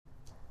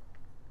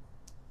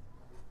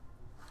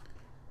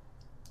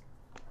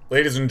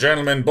Ladies and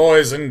gentlemen,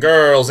 boys and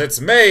girls, it's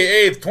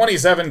May 8th,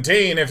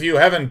 2017. If you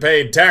haven't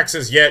paid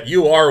taxes yet,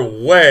 you are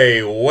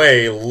way,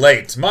 way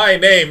late. My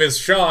name is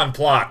Sean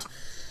Plott.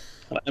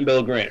 I'm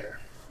Bill Grainer.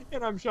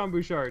 And I'm Sean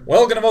Bouchard.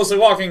 Welcome to Mostly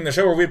Walking, the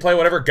show where we play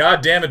whatever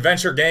goddamn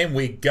adventure game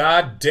we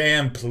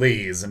goddamn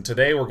please. And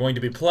today we're going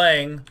to be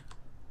playing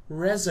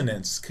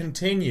Resonance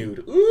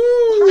Continued.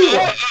 Ooh!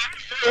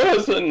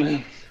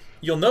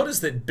 You'll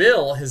notice that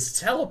Bill has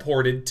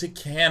teleported to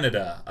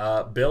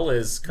Canada. Bill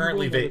is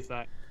currently...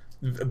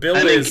 Bill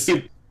is...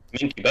 I'm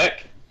in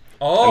Quebec.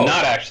 Oh. I'm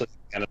not actually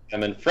in Canada.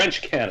 I'm in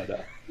French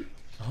Canada.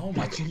 Oh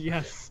my God.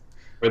 Yes.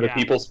 Where the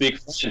people speak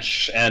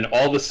French, and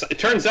all this... It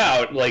turns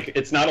out, like,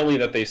 it's not only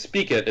that they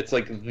speak it, it's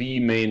like the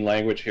main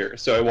language here.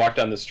 So I walk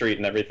down the street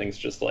and everything's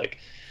just like...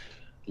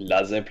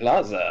 Laze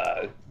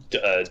plaza,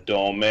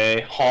 dome,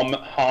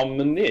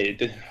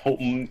 hominid,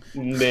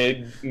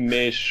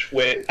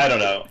 I don't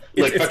know.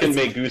 Like, fucking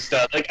me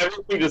gusta. Like,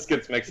 everything just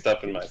gets mixed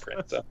up in my brain.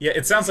 So. Yeah,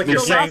 it sounds like you're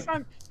saying...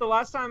 The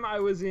last time I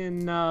was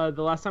in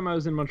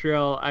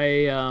Montreal,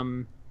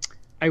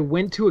 I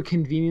went to a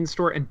convenience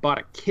store and bought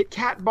a Kit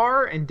Kat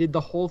bar and did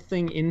the whole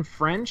thing in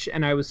French,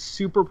 and I was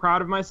super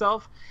proud of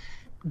myself.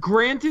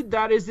 Granted,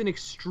 that is an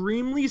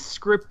extremely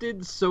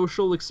scripted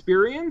social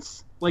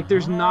experience. Like,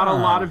 there's not a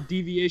lot of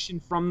deviation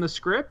from the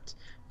script,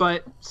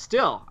 but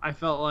still, I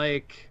felt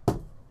like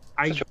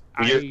I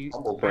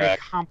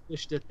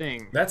accomplished a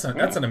thing. That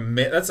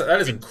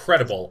is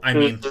incredible. I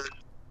mean,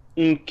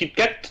 Kit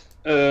Kat.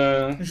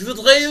 Je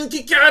voudrais un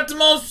Kit Kat,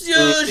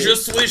 monsieur. Je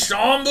suis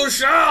Jean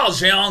Bouchard.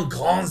 J'ai un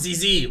grand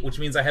zizi, which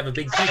means I have a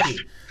big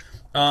tiki.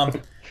 By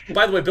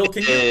the way, Bill,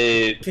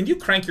 can you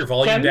crank your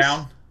volume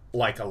down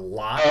like a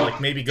lot? Like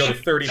maybe go to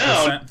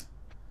 30%.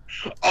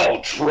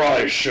 I'll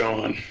try,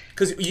 Sean.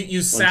 Because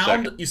you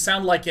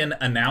sound like an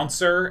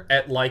announcer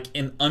at like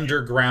an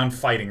underground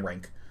fighting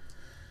rink.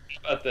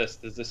 How about this?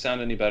 Does this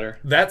sound any better?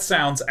 That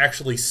sounds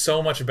actually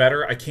so much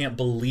better. I can't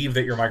believe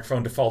that your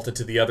microphone defaulted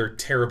to the other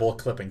terrible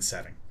clipping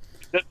setting.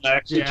 I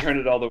actually turned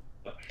it all the way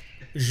up.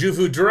 Je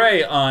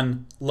voudrais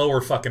on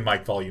lower fucking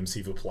mic volume,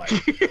 s'il vous plaît.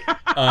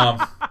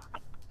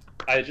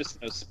 I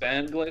just know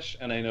Spanglish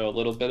and I know a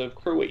little bit of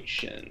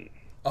Croatian.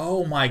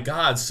 Oh my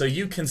God! So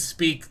you can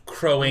speak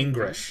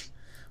Crow-English,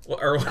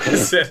 or what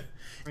is it?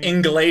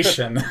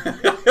 Englishon.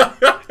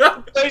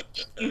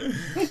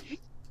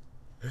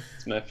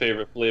 It's my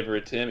favorite flavor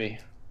of Timmy.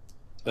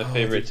 It's my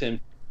favorite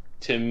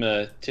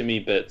Timmy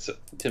bits.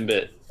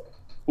 Timbit.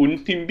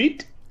 Un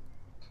Timbit?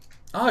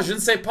 Ah, je ne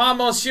sais pas,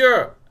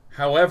 monsieur.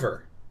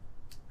 However,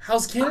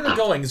 how's Canada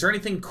going? Is there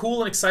anything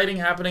cool and exciting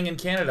happening in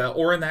Canada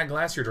or in that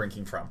glass you're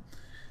drinking from?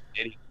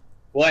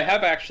 Well, I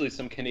have actually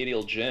some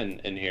Canadian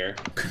gin in here.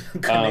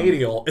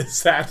 Canadian?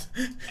 Is that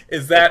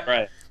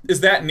right?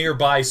 Is that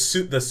nearby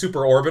the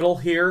super orbital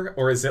here,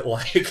 or is it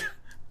like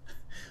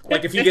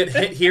if you get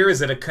hit here,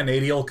 is it a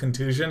Canadian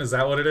contusion? Is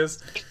that what it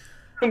is?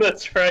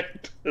 That's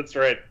right. That's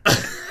right.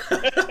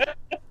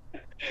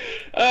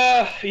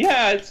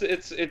 Yeah,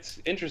 it's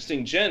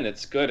interesting gin.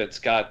 It's good. It's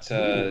got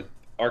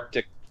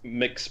Arctic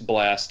mix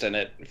blast in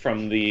it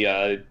from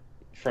the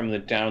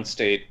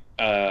downstate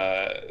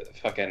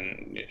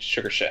fucking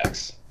sugar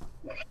shacks.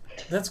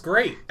 That's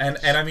great. And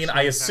I mean,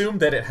 I assume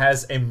that it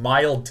has a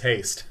mild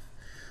taste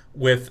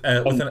with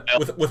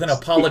an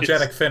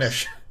apologetic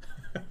finish.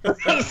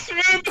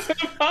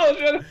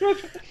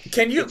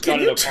 Can you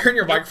turn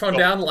your microphone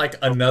down like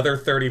another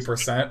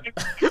 30%?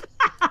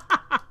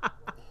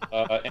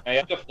 And I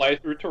had to fly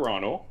through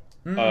Toronto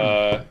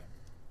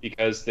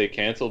because they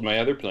canceled my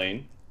other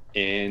plane,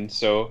 and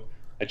so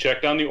I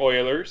checked on the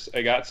Oilers,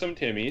 I got some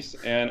Timmies,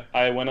 and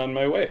I went on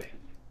my way.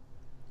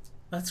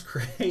 That's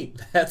great.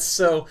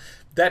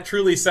 That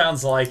truly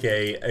sounds like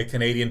a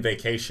Canadian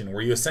vacation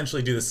where you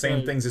essentially do the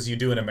same things as you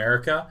do in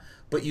America,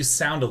 but you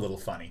sound a little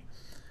funny.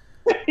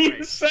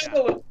 You sound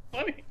a little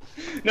funny.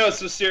 No,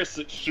 so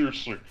seriously.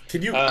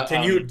 Can you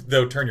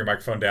though turn your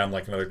microphone down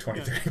like another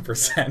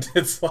 20-30%?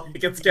 It's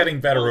like it's getting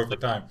better over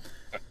time.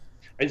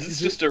 Is this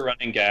just a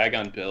running gag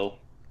on Bill?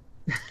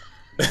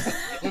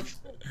 Let's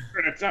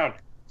turn it down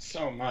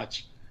so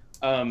much.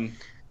 All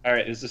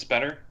right, is this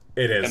better?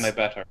 It is. Am I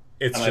better?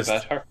 That seems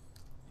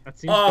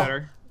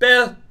better.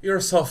 Bill, you're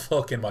so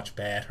fucking much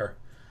better.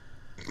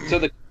 So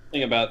the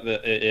thing about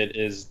it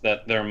is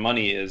that their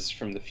money is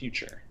from the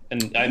future,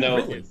 and I know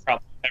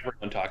probably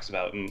everyone talks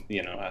about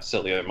how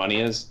silly their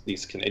money is,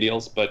 these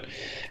Canadians, but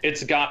it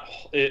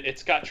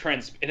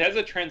has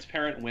a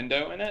transparent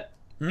window in it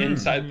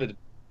inside the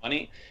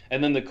money,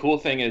 and then the cool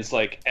thing is,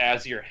 like,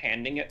 as you're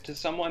handing it to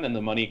someone and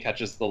the money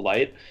catches the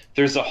light,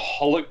 there's a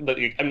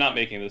I'm not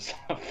making this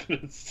up.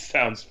 It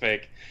sounds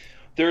fake.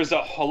 There's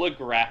a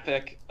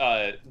holographic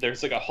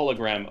there's like a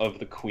hologram of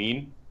the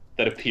Queen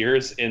that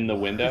appears in the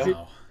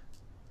window.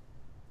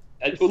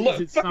 Is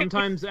it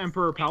sometimes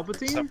Emperor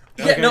Palpatine?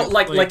 Yeah, no,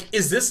 like,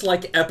 is this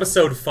like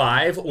episode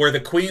 5 where the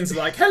Queen's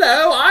like,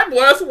 "Hello, I'm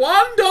worth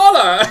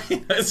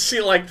 $1." Is she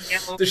like?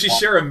 Does she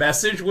share a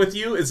message with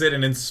you? Is it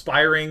an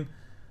inspiring?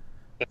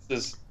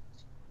 This is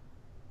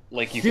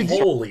like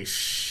holy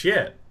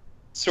shit!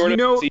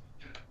 Do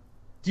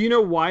you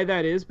know why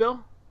that is,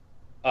 Bill?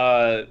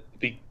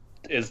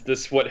 Is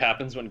this what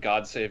happens when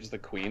God saves the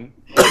Queen?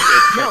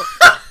 No,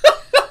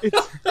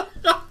 it's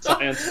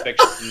science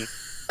fiction.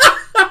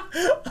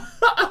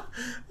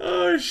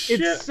 Oh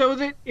shit!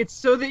 It's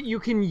so that you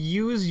can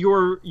use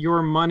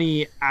your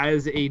money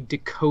as a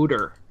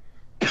decoder.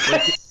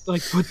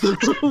 Like put the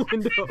little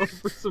window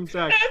over some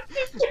text.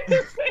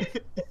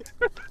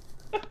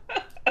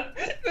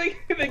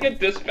 they get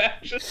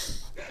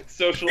dispatches,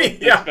 socialist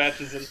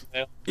dispatches in the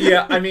mail.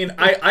 Yeah, I mean,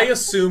 I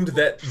assumed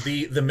that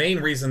the main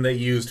reason they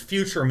used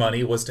future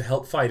money was to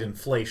help fight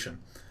inflation.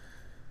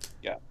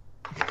 Yeah,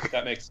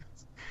 that makes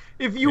sense.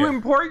 If you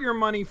import your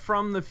money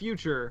from the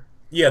future,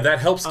 yeah, that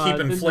helps keep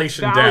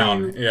inflation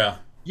down. Yeah.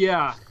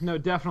 Yeah, no,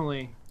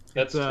 definitely.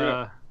 That's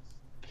true.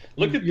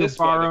 Look at you're this.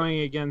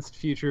 Borrowing against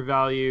future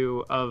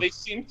value of. They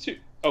seem to.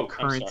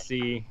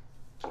 Currency.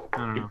 I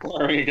don't know. You're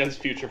borrowing against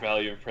future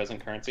value of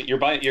present currency. You're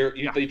buying.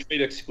 They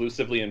trade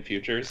exclusively in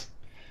futures.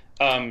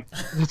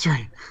 That's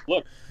right.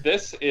 Look,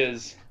 this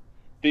is.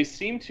 They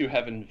seem to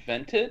have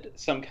invented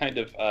some kind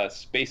of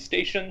space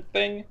station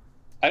thing.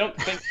 I don't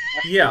think.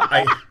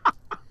 Yeah,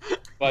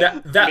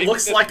 that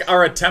looks like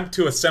our attempt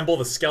to assemble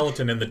the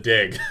skeleton in the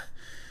dig.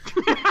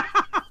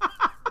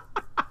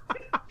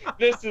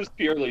 This is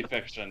purely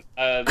fiction.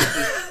 This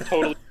is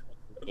totally.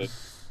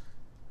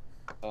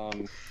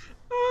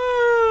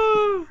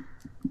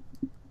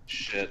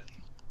 Shit.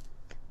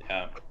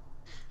 Yeah.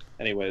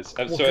 Anyways,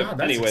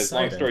 anyways,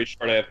 long story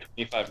short, I have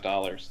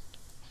 $25.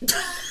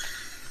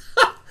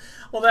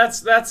 Well,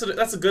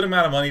 that's a good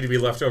amount of money to be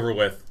left over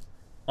with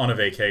on a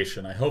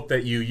vacation. I hope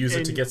that you use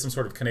it to get some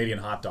sort of Canadian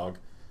hot dog.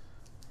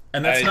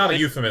 And that's not a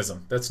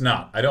euphemism. That's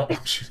not. I don't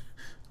want you.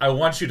 I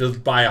want you to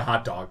buy a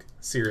hot dog.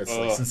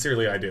 Seriously,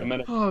 sincerely, I do. I'm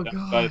gonna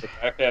buy the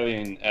back alley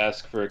and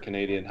ask for a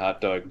Canadian hot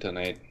dog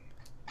tonight.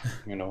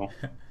 You know.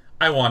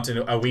 I want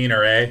a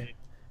wiener, eh?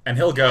 And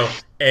he'll go,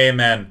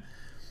 amen.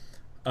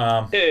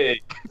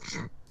 Hey,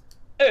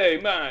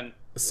 man.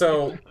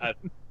 So,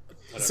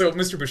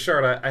 Mr.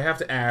 Bouchard, I have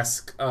to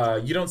ask.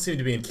 You don't seem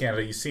to be in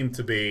Canada. You seem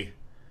to be.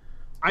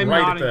 I'm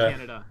not in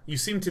Canada. You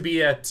seem to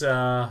be at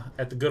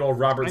the good old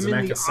Robert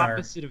Zemeckis Center. I'm in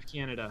the opposite of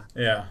Canada.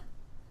 Yeah.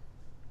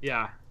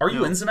 Yeah. Are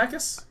you in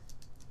Zemeckis?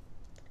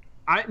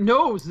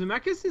 No,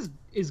 Zemeckis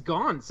is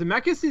gone.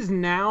 Zemeckis is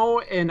now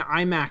an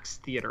IMAX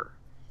theater.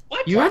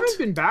 What? You haven't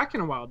been back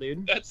in a while,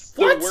 dude. That's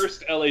the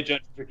worst LA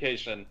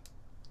gentrification.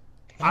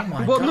 Oh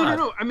my God.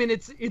 No. I mean,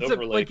 it's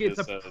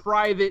a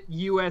private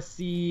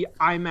USC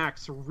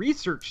IMAX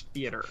research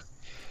theater.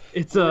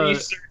 It's a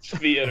research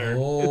theater.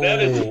 Oh.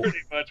 That is pretty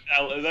much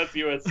that's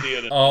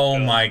USC. Oh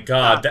my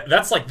God,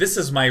 that's like this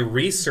is my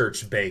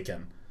research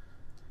bacon.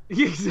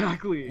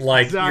 Exactly.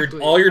 Like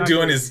all you're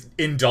doing is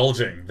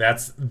indulging.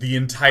 That's the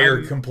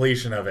entire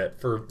completion of it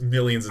for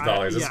millions of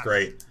dollars. It's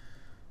great.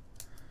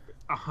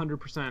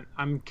 100%.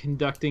 I'm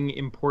conducting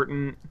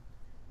important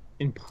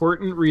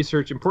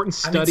research, important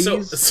studies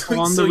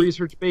on the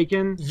research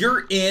bacon.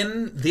 You're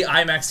in the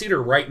IMAX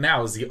theater right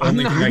now. Is the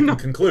only thing I can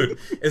conclude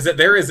is that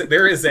there is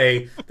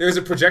a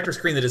projector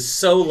screen that is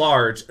so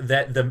large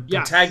that the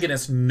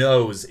protagonist's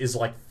nose is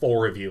like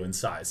 4 of you in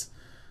size.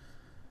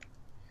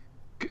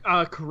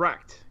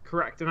 Correct.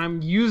 And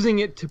I'm using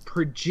it to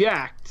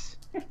project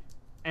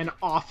an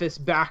office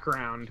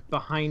background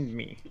behind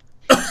me.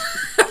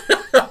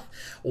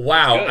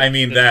 Wow, I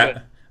mean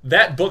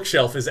that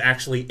bookshelf is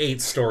actually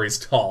 8 stories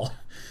tall.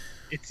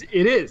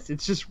 It is.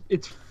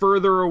 It's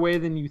further away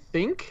than you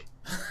think.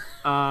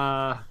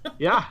 Yeah.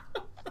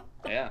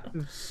 Yeah.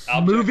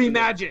 Movie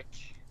magic.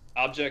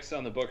 Objects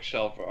on the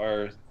bookshelf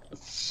are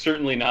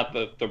certainly not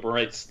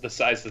the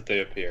size that they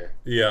appear.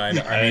 Yeah, I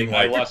know.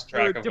 I lost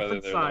track of whether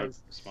they're larger or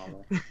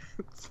smaller.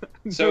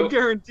 So, no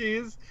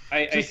guarantees.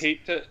 I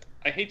hate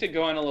to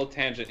go on a little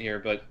tangent here,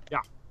 but yeah.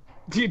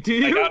 Do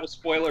you? I got a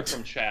spoiler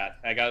from chat.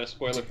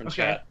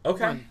 Chat.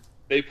 Okay.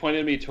 They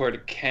pointed me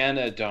toward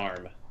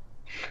Canadarm.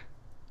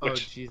 Oh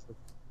Jesus.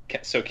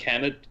 So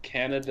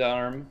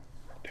Canadarm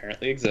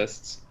apparently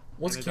exists.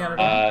 What's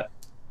Canadarm?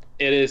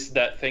 It is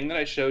that thing that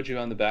I showed you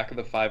on the back of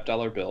the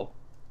 $5 bill.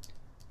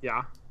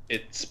 Yeah.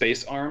 It's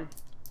Space Arm.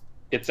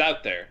 It's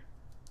out there,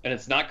 and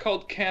it's not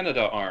called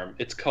Canada Arm.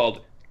 It's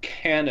called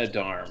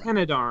Canadarm.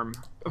 Canadarm,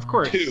 of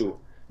course. 2.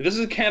 This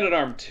is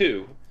Canadarm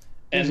 2,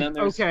 and then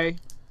there's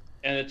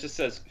and it just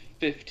says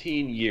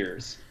 15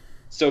 years.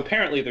 So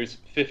apparently there's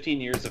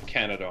 15 years of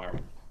Canadarm.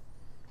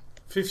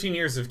 15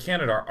 years of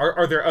Canadarm.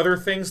 Are there other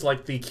things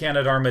like the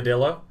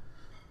Canadarmadillo?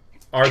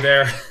 Are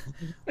there?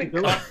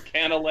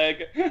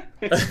 Canaleg.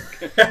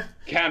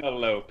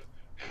 Cantaloupe.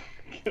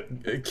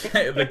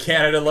 The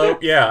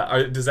Cantaloupe,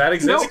 yeah. Does that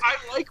exist? No, I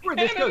like where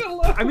this goes.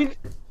 I mean,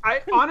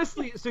 I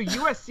honestly, so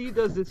USC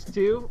does this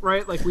too,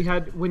 right? Like we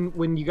had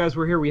when you guys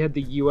were here, we had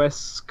the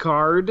US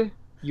card,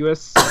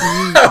 USC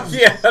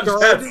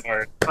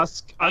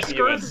Uscard.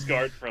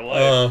 Uscard for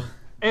life.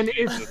 And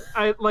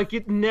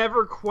it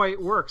never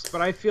quite works,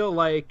 but I feel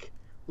like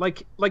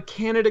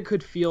Canada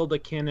could field a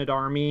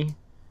Canadarmy.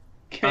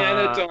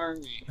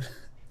 Canadarmy.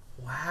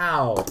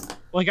 Wow.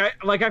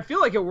 I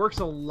feel like it works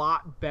a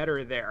lot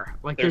better there.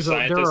 Like Their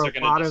scientists are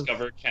going to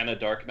discover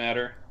Canadark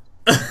matter.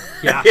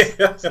 Yes,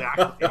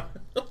 exactly.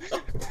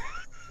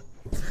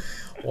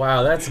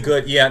 Wow, that's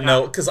good. Yeah,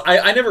 no, because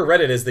I never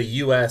read it as the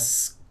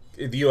US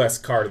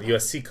card, the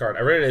USC card.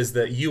 I read it as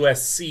the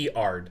USC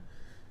ARD.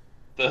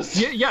 Yes.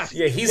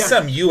 Yeah, he's yes.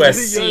 some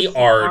USC USC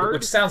ARD,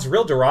 which sounds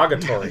real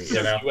derogatory,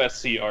 you know?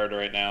 USC art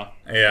right now.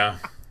 Yeah.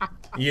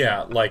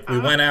 Yeah, like we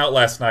went out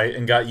last night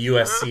and got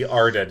USC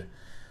ARDed.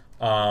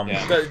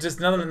 Just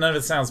none of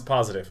it sounds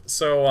positive.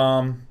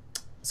 So,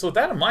 so with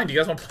that in mind, do you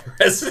guys want to play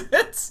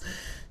Resonance?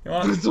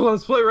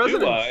 Let's play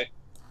Resonance.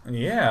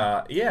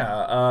 Yeah,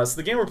 yeah. So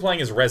the game we're playing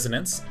is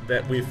Resonance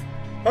that we've.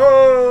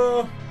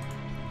 Oh.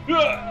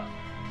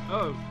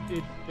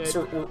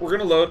 So we're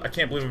gonna load. I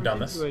can't believe we've done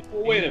this. Well,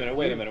 wait a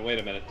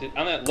minute.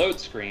 On that load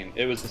screen,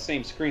 it was the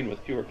same screen with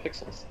fewer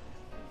pixels.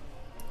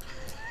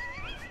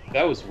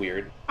 That was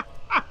weird.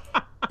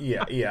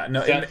 Yeah.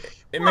 No,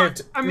 it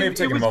may have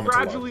taken a moment to load. It was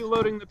gradually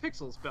loading the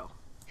pixels, Bill.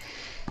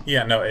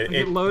 Yeah, no,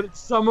 it loaded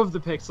some of the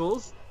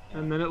pixels,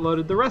 and then it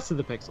loaded the rest of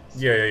the pixels.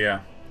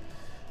 Yeah.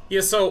 Yeah,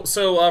 so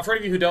for any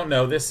of you who don't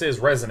know, this is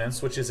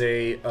Resonance, which is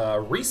a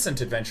recent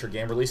adventure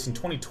game released in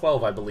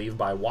 2012, I believe,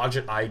 by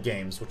Wadjet Eye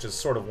Games, which is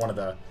sort of one of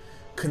the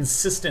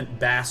consistent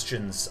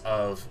bastions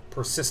of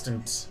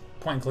persistent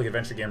point-and-click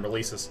adventure game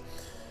releases.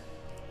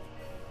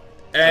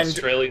 And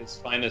Australia's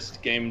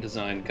finest game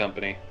design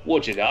company,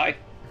 Wadjet Eye.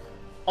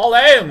 All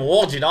in,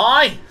 Wadjet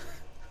Eye.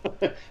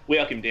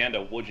 Welcome down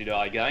to Wadjet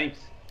Eye Games.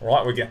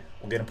 Right, we're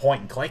getting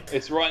point-and-click.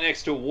 It's right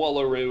next to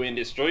Wallaroo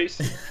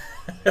Industries.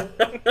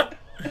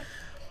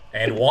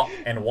 And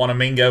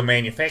Wanamingo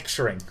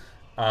Manufacturing.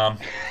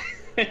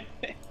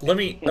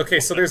 Okay,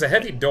 so there's a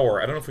heavy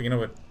door. I don't know if we can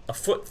know it. A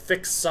foot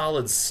thick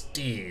solid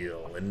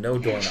steel and no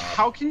doorknob.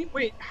 How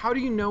do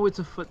you know it's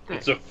a foot thick?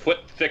 It's a foot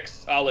thick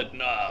solid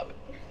knob.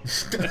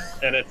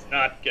 And it's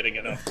not getting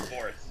enough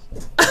force.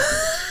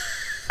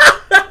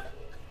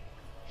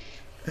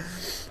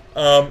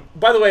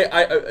 By the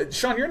way,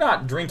 Sean, you're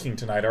not drinking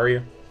tonight, are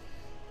you?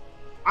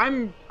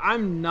 I'm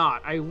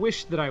not. I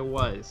wish that I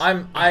was.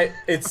 Now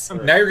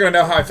you're gonna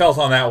know how I felt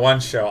on that one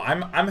show.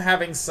 I'm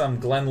having some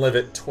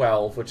Glenlivet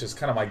 12, which is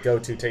kind of my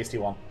go-to tasty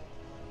one.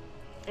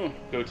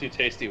 Go-to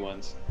tasty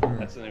ones.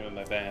 That's the name of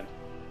my band.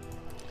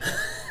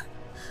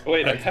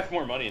 Wait, I have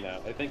more money now.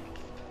 I think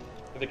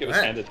it was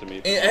handed to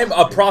me.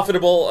 A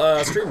profitable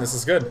stream. This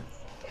is good.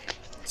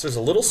 So there's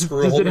a little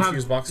screw holding the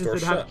fuse box door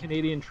shut. Does it have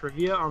Canadian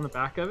trivia on the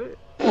back of it?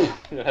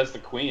 It has the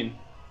Queen.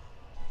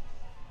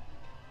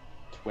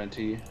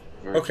 $20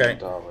 Virgin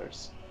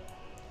dollars.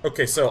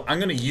 Okay, so I'm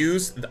gonna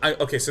use.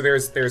 So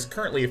there's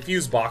currently a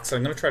fuse box.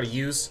 I'm gonna try to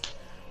use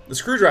the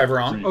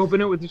screwdriver on.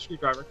 Open it with the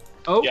screwdriver.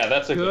 Oh, yeah,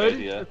 that's a good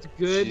idea. That's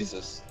good.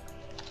 Jesus.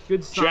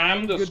 Good sign.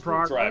 Jam the good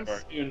screwdriver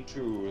progress.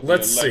 into the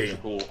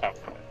electrical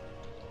outlet.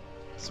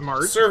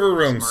 Smart. Server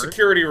room, Smart.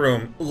 Security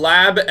room,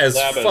 lab as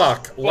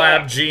fuck,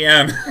 lab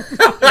GM.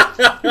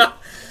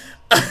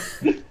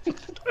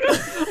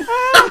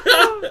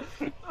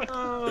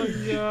 Oh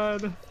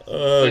god.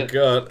 Oh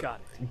god. Got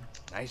it.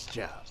 Nice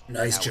job.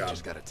 Nice now job. We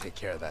just gotta take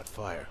care of that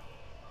fire.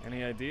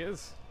 Any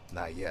ideas?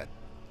 Not yet.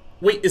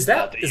 Wait, is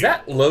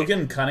that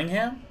Logan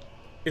Cunningham?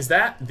 Is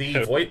that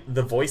the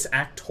voice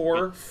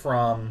actor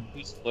from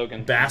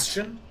Logan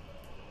Bastion?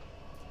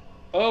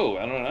 Oh,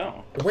 I don't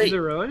know. Wait, is it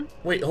really?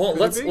 Wait, hold on.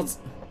 Let's.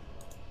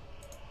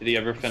 Did he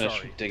ever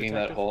finish digging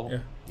that hole?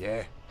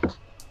 Yeah.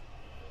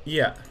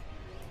 Yeah.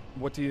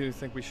 What do you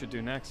think we should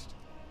do next?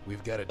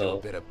 We've got to do a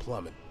bit of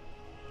plumbing,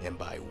 and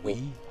by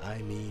we, I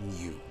mean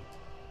you.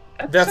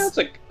 That sounds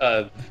like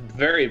a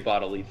very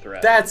bodily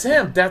threat. That's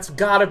him. That's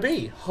gotta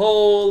be.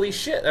 Holy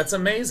shit, that's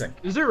amazing.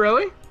 Is it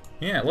really?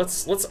 Yeah,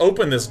 let's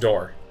open this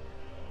door.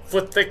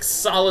 Foot thick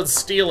solid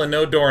steel and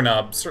no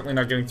doorknob. Certainly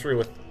not getting through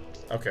with.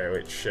 Okay,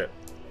 wait, shit.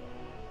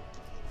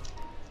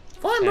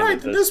 Fine, right.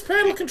 This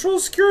panel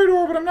controls security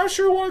door, but I'm not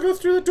sure I want to go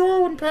through the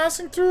door when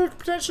passing through. It could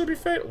potentially be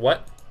fatal.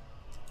 What?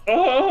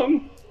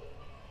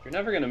 You're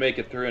never gonna make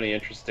it through any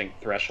interesting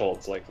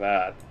thresholds like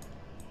that.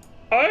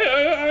 I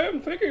am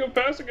thinking of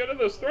passing into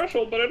this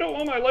threshold, but I don't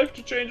want my life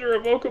to change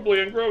irrevocably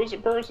and grow as a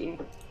person.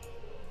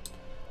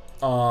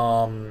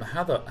 How in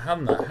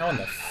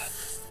the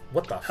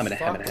what the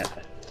fuck?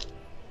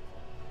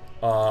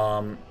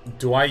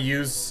 Do I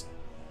use?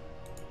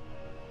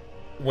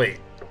 Wait.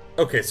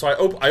 Okay, so I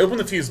open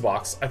the fuse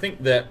box. I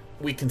think that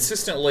we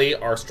consistently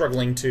are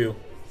struggling to.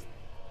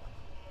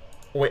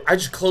 Wait, I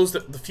just closed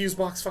the fuse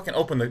box. Fucking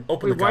open the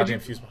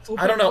goddamn fuse box.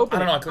 I don't know.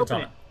 I clicked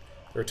on it.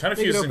 There are a ton of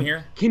fuses in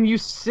here. Can you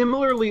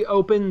similarly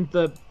open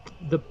the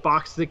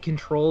box that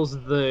controls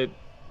the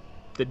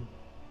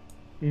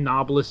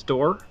knobless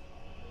door?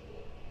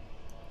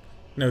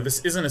 No,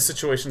 this isn't a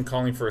situation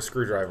calling for a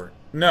screwdriver.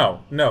 No,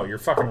 you're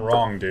fucking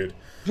wrong, dude.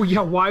 Well, yeah,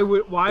 why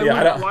would I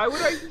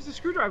use a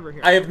screwdriver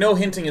here? I have no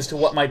hinting as to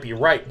what might be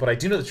right, but I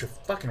do know that you're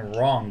fucking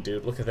wrong,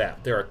 dude. Look at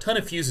that. There are a ton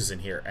of fuses in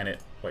here, and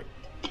wait.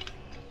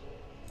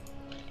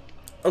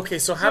 Okay,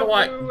 so how do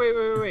I?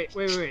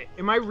 Wait.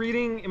 Am I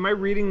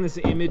reading this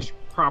image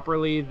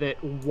properly?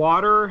 That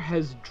water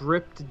has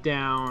dripped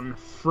down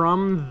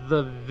from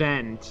the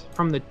vent,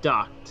 from the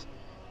duct,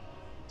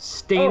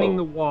 staining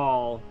the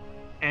wall,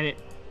 and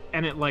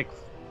and it like,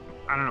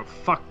 I don't know,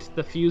 fucked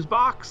the fuse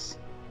box.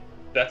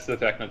 That's the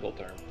technical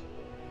term.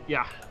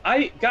 Yeah.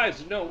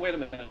 Guys, no, wait a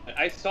minute.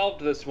 I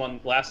solved this one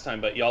last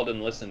time, but y'all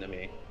didn't listen to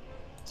me.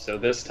 So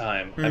this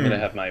time, I'm gonna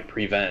have my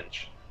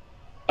prevenge.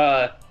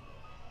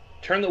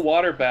 Turn the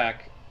water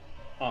back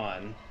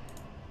on.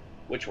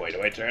 Which way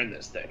do I turn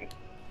this thing?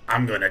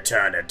 I'm gonna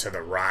turn it to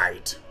the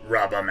right.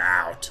 Rub 'em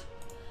out.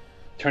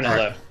 Turn it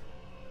left.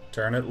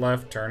 Turn it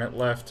left, turn it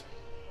left.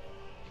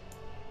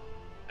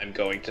 I'm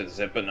going to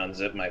zip and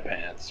unzip my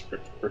pants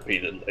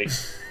repeatedly.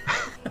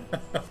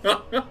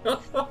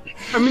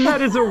 I mean,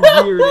 that is a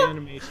weird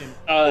animation.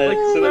 Like,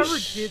 so whoever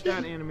did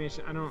that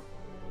animation, I don't...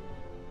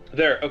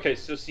 There, okay,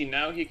 so see,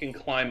 now he can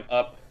climb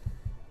up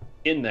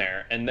in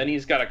there, and then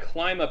he's got to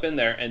climb up in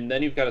there, and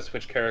then you've got to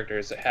switch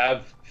characters.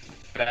 Have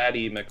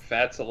Fatty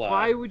McFats-a-lot.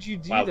 Why would you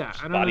do that?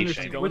 I don't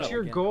understand. What's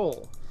your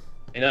goal?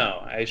 I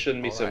know, I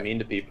shouldn't be so mean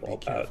to people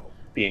about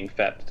being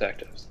fat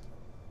detectives.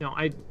 No,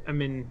 I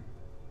mean...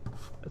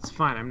 That's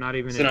fine. I'm not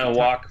even. So now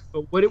walk.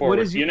 But what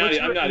is I'm not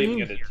even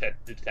going to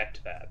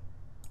detect that.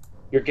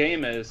 Your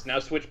game is now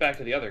switch back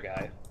to the other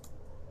guy,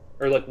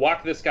 or like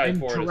walk this guy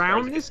forward.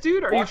 Drown this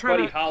dude? Are you trying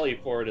Buddy to Holly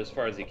forward as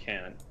far as he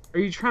can? Are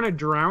you trying to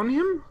drown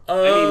him? I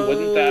mean,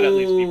 wouldn't that at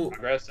least be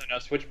progress? So now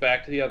switch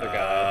back to the other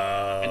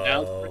guy, and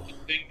now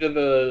switching to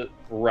the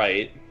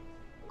right.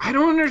 I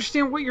don't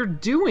understand what you're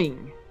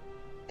doing.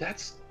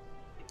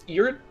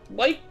 You're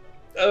like,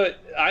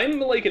 I'm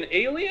like an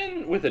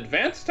alien with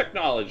advanced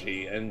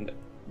technology, and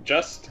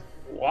just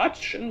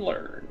watch and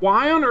learn.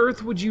 Why on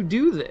earth would you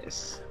do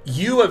this?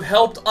 You have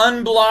helped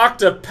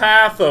unblock a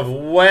path of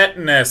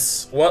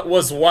wetness. What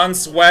was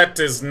once wet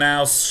is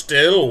now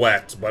still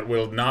wet, but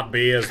will not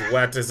be as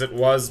wet as it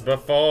was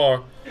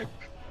before.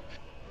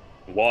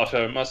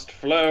 Water must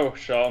flow,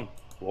 Sean.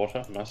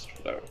 Water must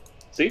flow.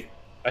 See?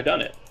 I done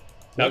it.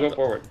 Now go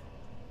forward.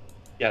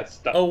 Yeah,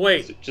 stop. Oh,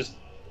 wait. Just...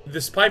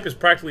 This pipe is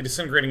practically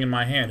disintegrating in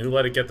my hand. Who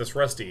let it get this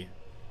rusty?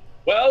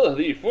 Well,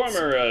 the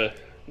former...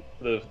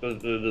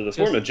 The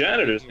former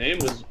janitor's name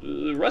was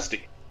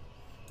Rusty.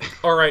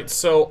 Alright,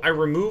 so I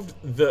removed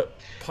the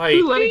pipe.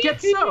 Who let it get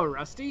so,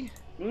 Rusty?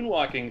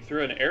 Moonwalking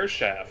through an air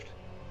shaft.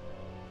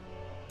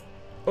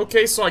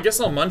 Okay, so I guess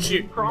I'll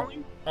munchie...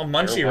 Crawling? I'll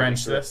munchie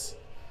wrench this.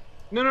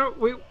 No,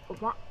 wait,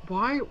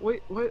 why?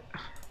 Wait, what?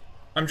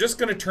 I'm just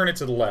gonna turn it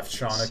to the left,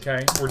 Sean,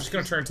 okay? We're just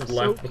gonna turn it to the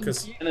left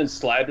because... And then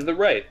slide to the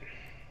right.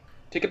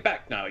 Take it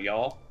back now,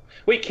 y'all.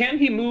 Wait, can't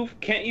he move?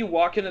 Can't you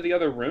walk into the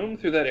other room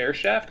through that air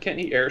shaft? Can't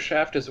he air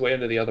shaft his way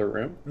into the other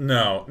room?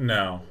 No.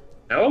 No?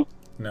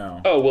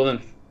 No. Oh, well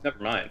then, never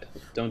mind.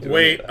 Don't do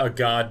Wait a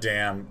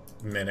goddamn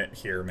minute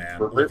here, man.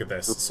 Look at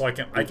this. So I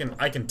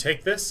can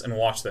take this and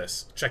watch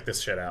this. Check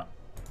this shit out.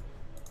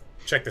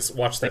 Check this.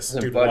 Watch this,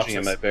 dude. Watch this.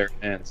 In my bare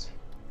hands.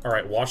 All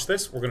right, watch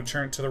this. We're gonna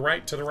turn it to the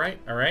right.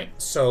 All right.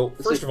 So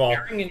first of all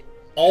the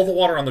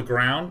water on the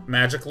ground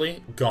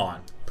magically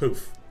gone.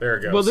 Poof. There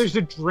it goes. Well, there's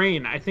a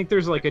drain. I think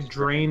there's like a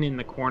drain in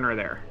the corner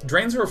there.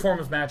 Drains are a form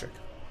of magic.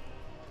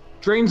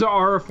 Drains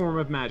are a form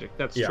of magic.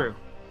 That's true.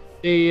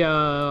 They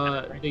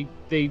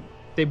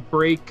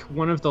break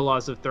one of the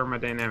laws of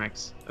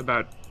thermodynamics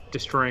about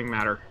destroying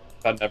matter.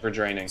 About never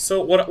draining.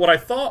 So what I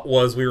thought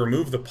was we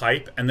remove the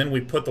pipe and then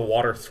we put the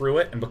water through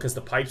it, and because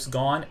the pipe's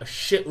gone, a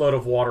shitload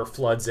of water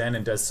floods in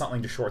and does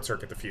something to short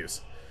circuit the fuse.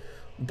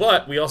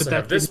 But we also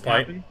have this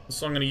pipe,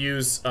 so I'm going to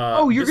use.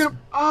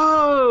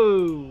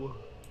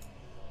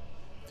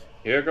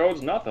 Here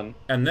goes nothing.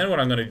 And then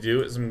what I'm going to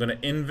do is I'm going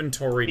to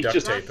inventory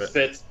duct tape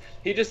it.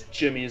 He just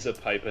jimmies a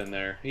pipe in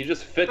there. He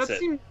just fits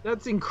it.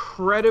 That's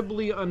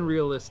incredibly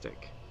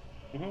unrealistic.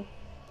 Mm-hmm.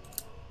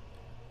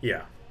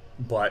 Yeah,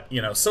 but,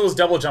 you know, so is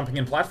double jumping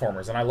in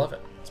platformers, and I love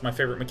it. It's my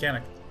favorite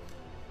mechanic.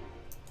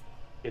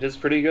 It is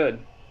pretty good.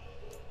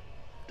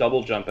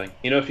 Double jumping.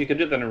 You know, if you could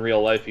do that in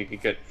real life, you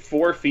could get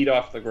 4 feet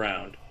off the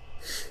ground.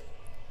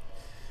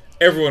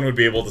 Everyone would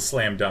be able to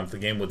slam dunk. The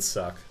game would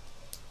suck.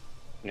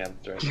 Yeah,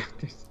 that's right.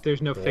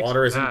 There's no fix. The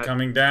water isn't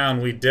coming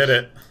down. We did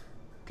it.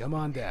 Come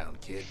on down,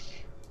 kid.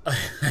 I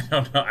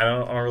don't know. I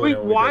don't really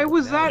know. Wait, why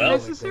was that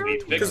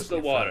necessary? We fixed the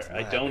water.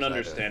 I don't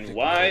understand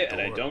why, and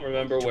I don't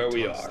remember where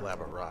we are.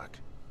 Slab of rock.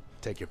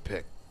 Take your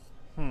pick.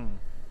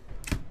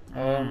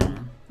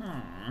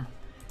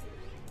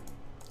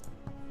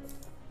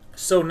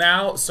 So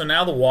now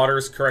the water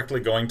is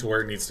correctly going to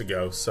where it needs to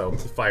go. So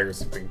the fire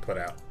is being put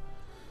out.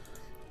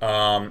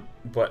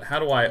 But how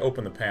do I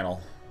open the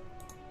panel?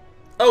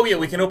 Oh yeah,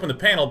 we can open the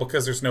panel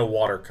because there's no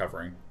water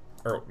covering,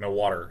 or no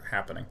water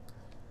happening.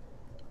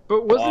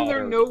 But wasn't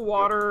there no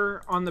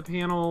water on the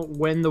panel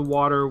when the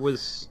water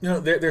was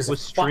there's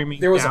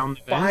streaming there was down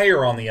a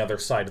fire on the other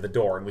side of the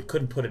door, and we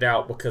couldn't put it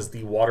out because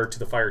the water to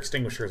the fire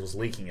extinguishers was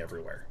leaking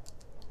everywhere.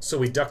 So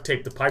we duct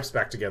taped the pipes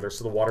back together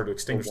so the water to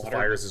extinguish the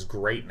fires is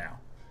great now.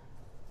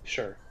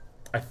 Sure.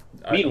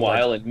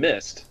 Meanwhile, it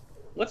missed.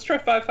 Let's try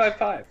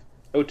 555.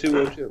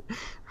 0202.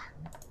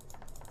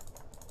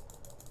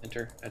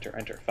 Enter.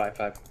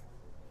 55.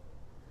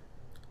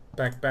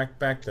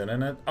 Back.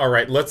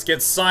 Alright, let's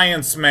get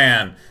Science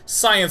Man.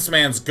 Science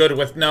Man's good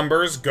with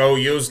numbers. Go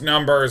use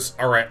numbers.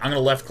 Alright, I'm gonna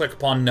left click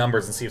upon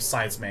numbers and see if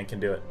Science Man can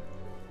do it.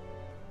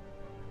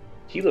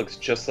 He looks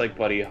just like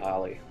Buddy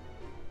Holly.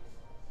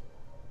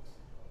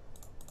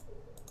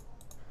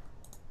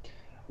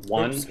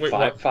 One Oops, wait,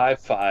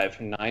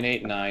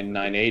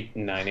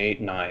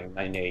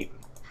 555-989-9898-989-98.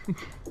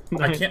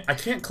 I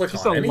can't click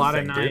Just on a anything, lot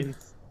of dude. 9s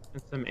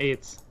and some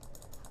 8s.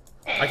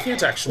 I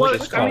can't actually Well,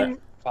 just I call mean, it.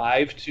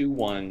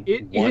 521.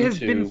 it has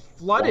been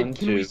flooded.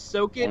 Can we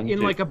soak it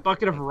in like a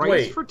bucket of rice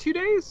Wait. for 2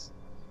 days?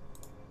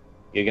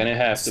 You're gonna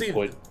have to See-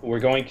 put. We're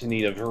going to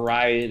need a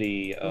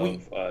variety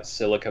of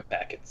silica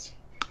packets.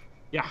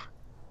 Yeah.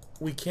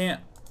 We can't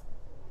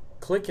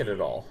click it at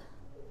all.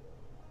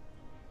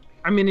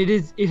 I mean,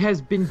 it has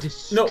been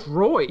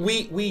destroyed.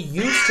 We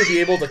used to be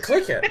able to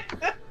click it.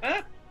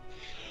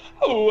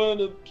 Oh, when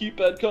a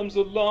keypad comes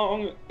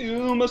along,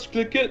 you must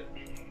click it.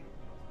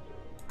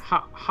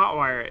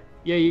 Hotwire it.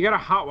 Yeah, you gotta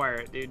hotwire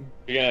it, dude.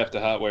 You're gonna have to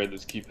hotwire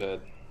this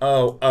keypad.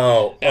 Oh.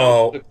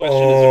 Now, the question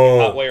is, if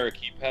you hotwire a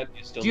keypad,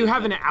 you still. Do you need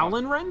have an to-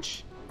 Allen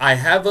wrench? I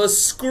have a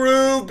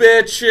screw,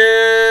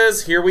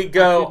 bitches. Here we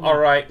go. All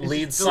right, Is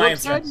lead it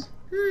Phillips science.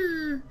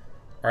 head?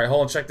 All right,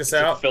 hold on. Check this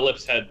It's a out.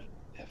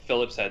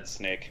 Phillips head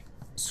snake.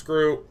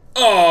 Screw.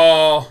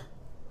 Oh.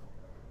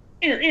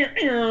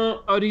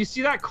 Oh, do you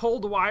see that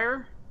cold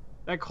wire?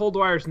 That cold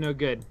wire's no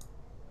good.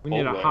 We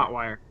need Cold a wire. hot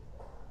wire.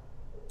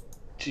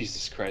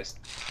 Jesus Christ.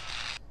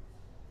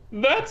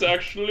 That's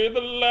actually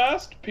the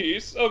last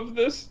piece of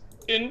this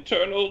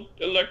internal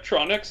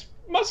electronics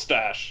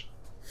mustache.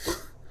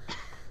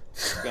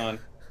 Gone.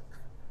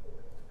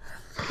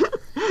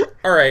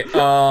 All right.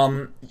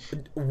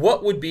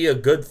 What would be a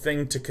good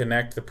thing to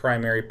connect the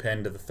primary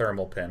pin to the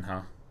thermal pin,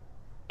 huh?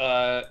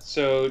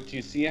 So do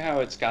you see how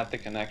it's got the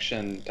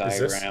connection Is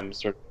this- diagram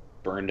sort of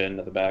burned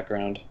into the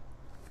background?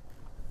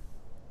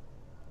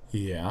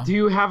 Yeah. Do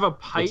you have a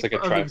pipe like a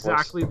of Triforce.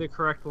 exactly the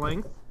correct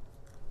length?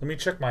 Let me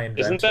check my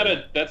inventory.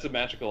 Isn't that's a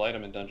magical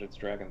item in Dungeons &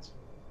 Dragons?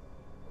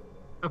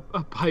 A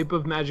pipe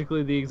of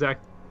magically the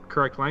exact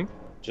correct length?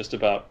 Just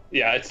about.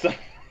 Yeah, it's the.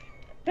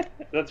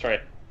 That's right.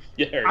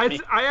 Yeah. I have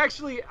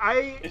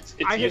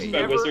used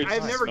by wizards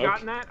I've to never smoke.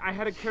 gotten that. I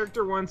had a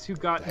character once who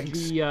got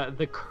Thanks.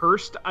 the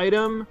cursed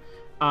item,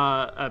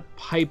 a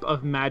pipe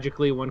of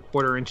magically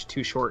 1/4 inch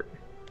too short.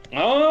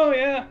 Oh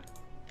yeah,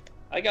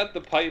 I got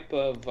the pipe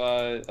of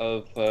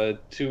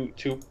 2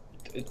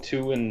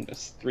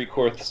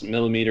 3/4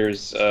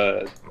 millimeters.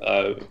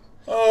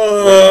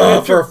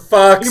 Oh, for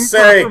fuck's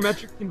sake! Improper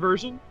metric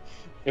conversion.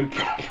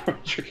 Improper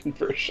metric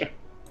conversion.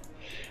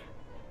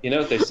 You know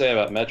what they say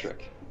about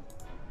metric?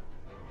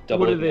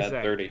 Double What it do and they add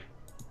say? 30.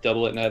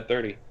 Double it and add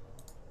 30.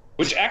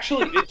 Which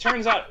actually, it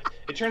turns out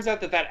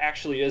that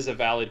actually is a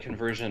valid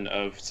conversion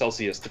of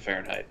Celsius to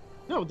Fahrenheit.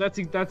 No, that's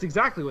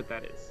exactly what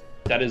that is.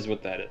 That is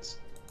what that is.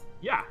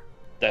 Yeah.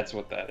 That's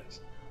what that is.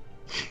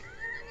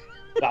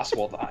 That's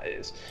what that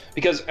is.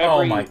 Because Oh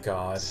every my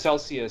god.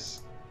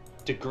 Celsius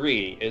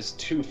degree is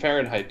 2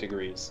 Fahrenheit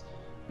degrees,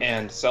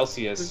 and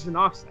Celsius There's an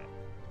offset.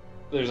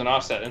 there's an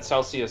offset, and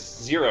Celsius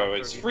 0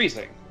 is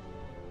freezing,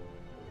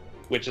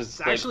 which is It's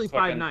like actually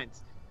fucking- 5/9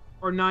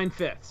 or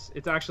 9/5.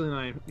 It's actually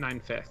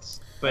 9/5.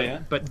 But yeah?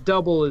 but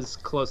double is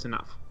close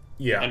enough.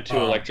 Yeah. and 2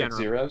 electric general.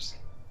 zeros.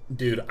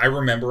 Dude, I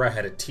remember I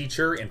had a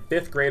teacher in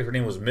 5th grade. Her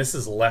name was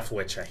Mrs.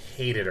 Leftwich. I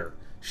hated her.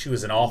 She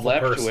was an awful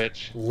person.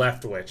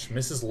 Leftwich.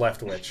 Mrs.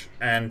 Leftwich.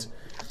 And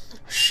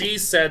she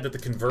said that the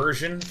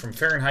conversion from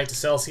Fahrenheit to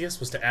Celsius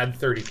was to add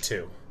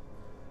 32.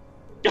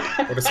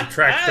 Or to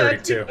subtract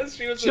 32.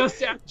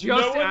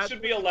 No one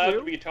should be allowed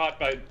to be taught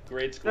by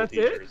grade school That's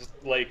it? teachers.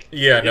 Like,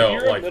 Yeah, if no,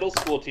 you're like- a middle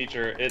school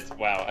teacher, it's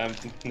wow.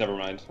 Never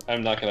mind.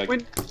 I'm not gonna. When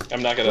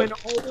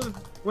Bill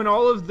when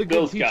all of the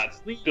good teachers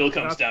leave,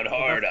 comes down that's-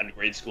 hard on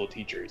grade school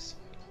teachers.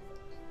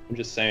 I'm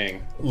just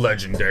saying.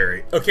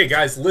 Legendary. Okay,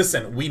 guys,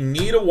 listen. We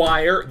need a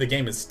wire. The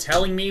game is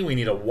telling me we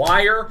need a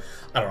wire.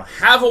 I don't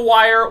have a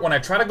wire. When I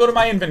try to go to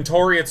my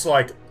inventory, it's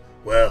like,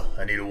 well,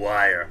 I need a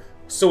wire.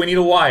 So we need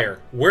a wire.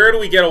 Where do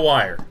we get a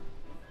wire?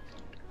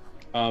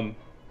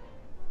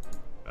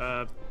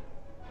 I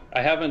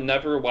haven't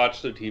never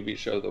watched the TV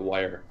show The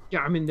Wire. Yeah,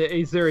 I mean,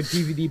 is there a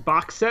DVD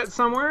box set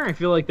somewhere? I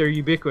feel like they're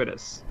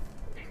ubiquitous.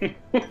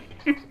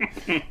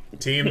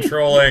 Team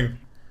trolling.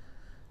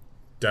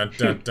 Dun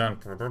dun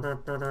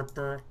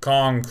dun.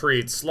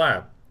 Concrete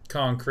slab.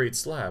 Concrete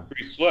slab.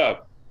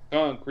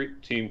 Concrete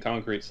slab.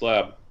 Concrete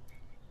slab.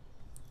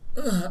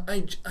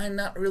 I'm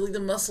not really the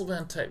muscle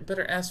bound type.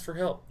 Better ask for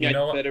help. Yeah, You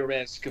know what? better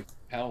ask for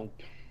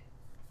help.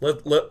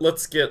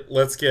 Let's get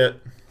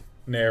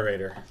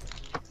narrator.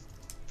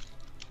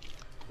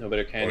 No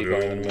better candy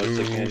bar than a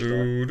mostly candy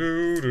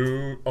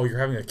bar. Oh, you're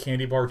having a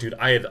candy bar? Dude,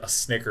 I had a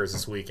Snickers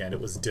this weekend. It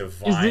was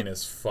divine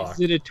as fuck. Is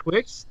it a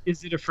Twix?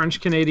 Is it a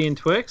French Canadian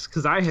Twix?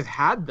 Because I have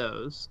had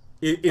those.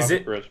 Is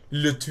it Chocolate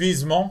Le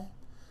Tuisement?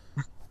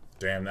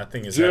 Damn, that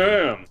thing is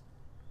heavy.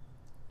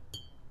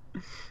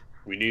 Damn.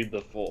 We need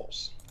the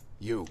force.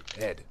 You,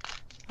 Ed.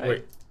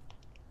 Wait,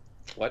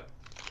 What?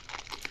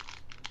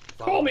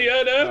 Follow Call me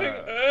Ed.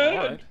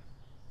 Alright.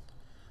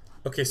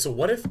 okay, so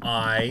what if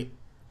I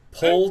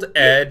pulled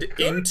Ed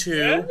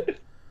into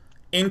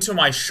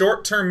my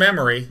short-term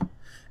memory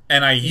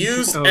and I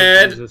use Oh,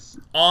 Ed Jesus.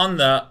 on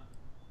the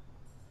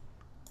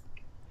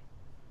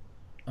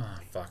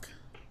fuck.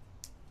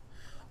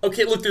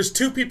 Okay, look, there's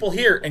 2 people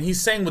here, and he's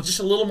saying with just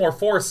a little more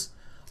force.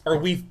 Are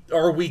we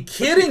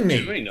kidding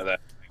me? We know that.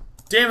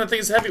 Damn, that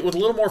thing's heavy with a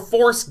little more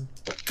force.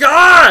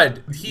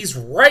 God! He's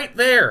right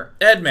there.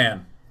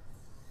 Edman.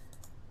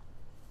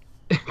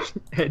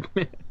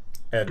 Edman.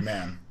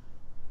 Edman.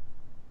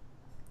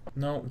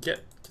 No,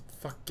 get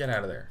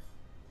out of there.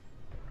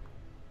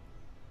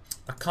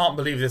 I can't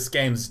believe this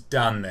game's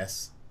done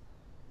this.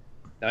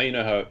 Now you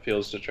know how it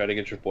feels to try to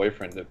get your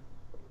boyfriend to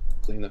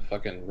clean the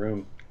fucking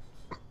room.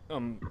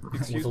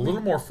 With a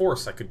little more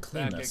force, I could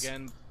clean Back this.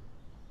 again.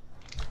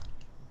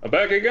 I'm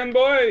back again,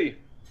 boy!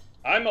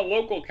 I'm a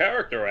local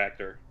character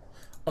actor.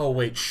 Oh,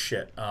 wait,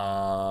 shit.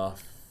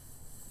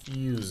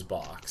 Fuse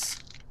box.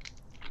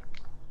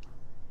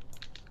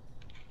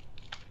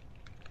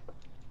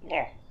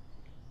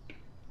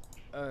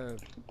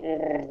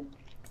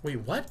 Wait,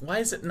 what? Why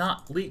is it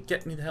not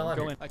get me the hell out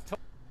of here?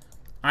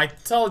 I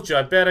told you,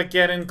 I better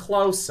get in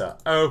closer.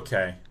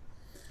 Okay.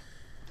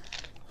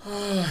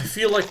 I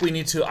feel like we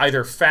need to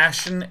either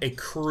fashion a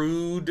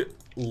crude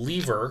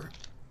lever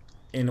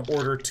in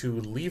order to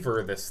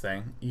lever this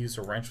thing. Use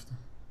a wrench.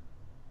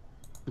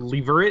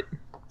 Lever it?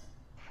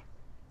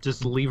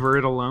 Just lever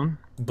it alone?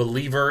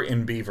 Believer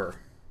in beaver.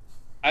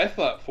 I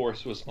thought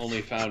force was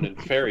only found in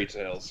fairy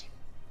tales.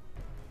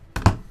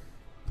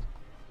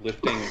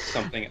 Lifting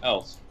something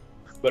else.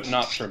 But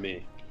not for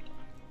me.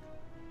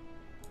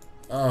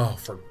 Oh,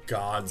 for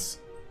God's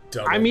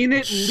double. I mean,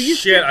 at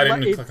least shit, I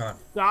didn't click on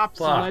it. Stops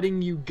Fuck.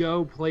 letting you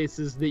go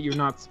places that you're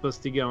not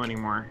supposed to go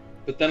anymore.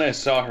 But then I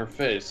saw her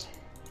face.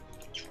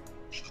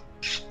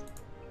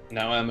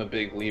 Now I'm a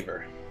big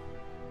lever.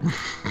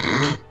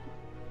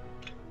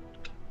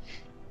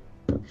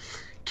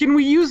 Can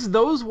we use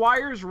those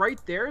wires right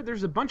there?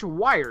 There's a bunch of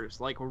wires,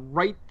 like,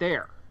 right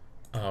there.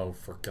 Oh,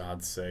 for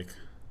God's sake.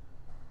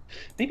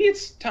 Maybe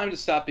it's time to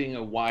stop being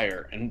a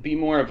wire and be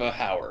more of a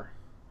hower.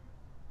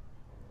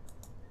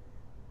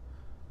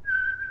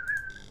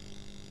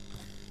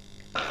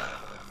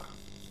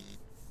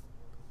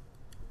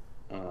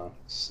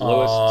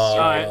 Slowest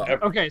circuit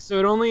ever. Okay, so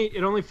it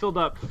only filled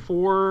up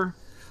 4.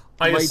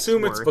 I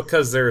assume it's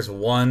because there's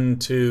 1,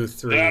 2,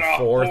 3,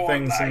 4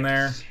 things in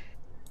there.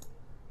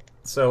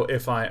 So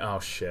if I... Oh,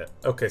 shit.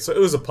 Okay, so it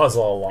was a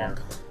puzzle all along.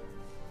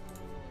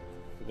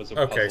 It was a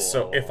Okay, puzzle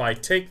so all if along. I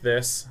take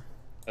this...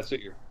 That's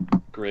what your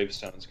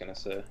gravestone's gonna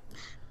say.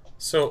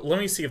 So let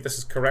me see if this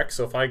is correct.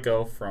 So if I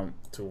go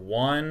to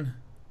 1...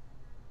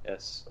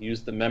 Yes,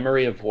 use the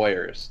memory of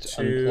wires to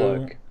 2...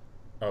 unplug.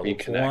 Oh,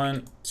 Reconnect.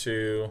 1,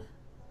 2,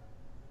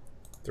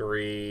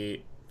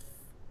 3...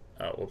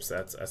 Oh, whoops,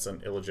 that's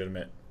an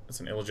illegitimate... That's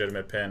an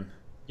illegitimate pin.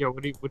 Yo,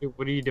 what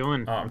are you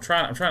doing? I'm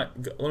trying to...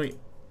 Let me...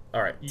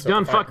 Alright. You so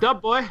done if fucked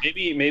up, boy?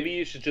 Maybe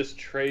you should just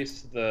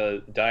trace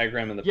the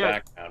diagram in the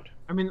background.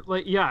 I mean,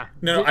 like, yeah.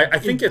 No, I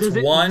think it's does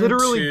it 1,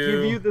 literally 2...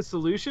 give you the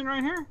solution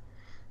right here?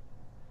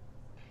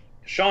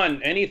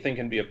 Sean, anything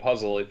can be a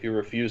puzzle if you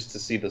refuse to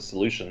see the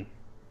solution.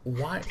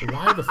 Why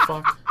the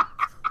fuck?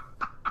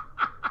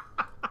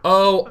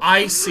 Oh,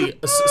 I see.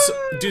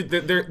 Dude,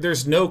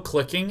 there's no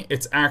clicking.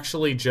 It's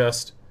actually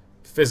just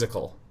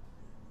physical.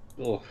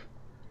 Ugh.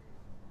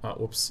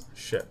 Whoops.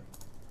 Shit.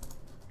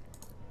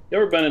 You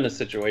ever been in a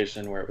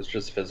situation where it was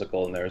just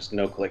physical and there's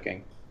no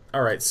clicking?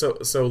 All right, so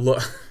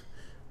look.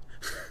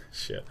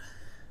 Shit.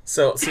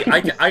 So see,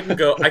 I can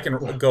go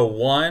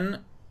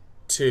 1,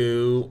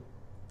 2,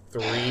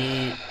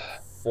 3,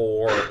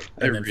 4,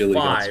 and then really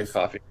 5.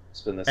 Coffee.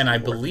 And I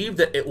believe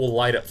that it will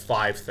light up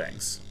 5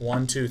 things.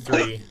 1, 2,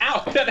 3.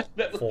 Ow!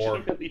 That 4.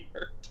 really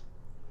hurt.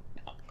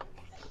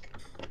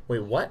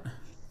 Wait, what?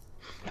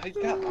 I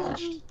got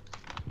punched.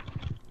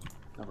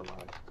 Never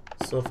mind.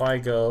 So if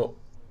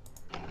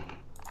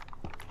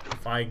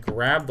I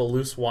grab the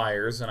loose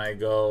wires and I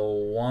go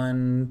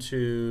 1,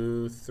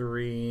 2,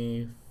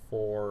 3,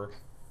 4,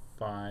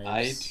 5.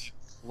 I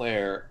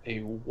declare a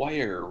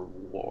wire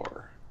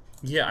war.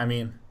 Yeah, I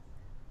mean,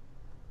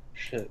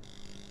 Shit.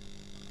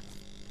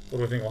 what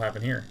do I think will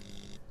happen here?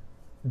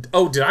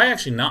 Oh, did I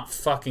actually not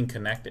fucking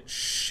connect it?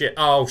 Shit.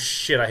 Oh,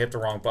 shit, I hit the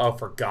wrong... Oh,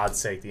 for God's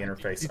sake, the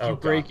interface. Did oh, you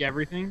break God.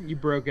 everything? You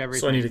broke everything.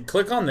 So I need to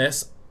click on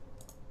this.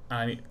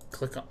 I need to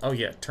click on... Oh,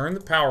 yeah, turn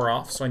the power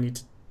off. So I need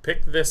to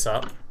pick this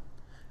up.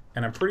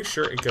 And I'm pretty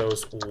sure it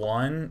goes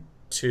 1,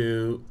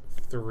 2,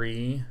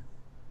 3,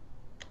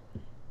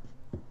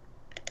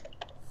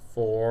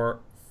 4,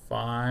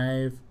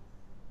 5,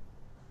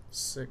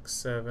 6,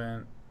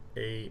 7,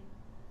 8,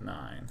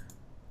 9.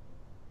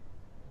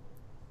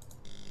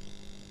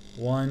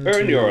 1,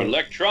 Earn 2, your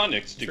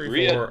electronics 3,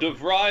 degree 4. at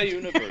DeVry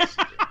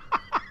University.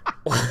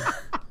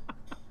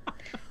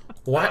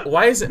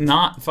 Why is it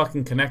not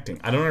fucking connecting?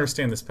 I don't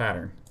understand this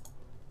pattern.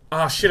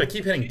 Oh shit, I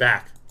keep hitting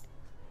back.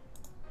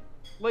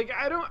 Like,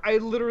 I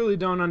literally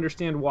don't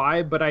understand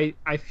why, but I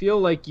feel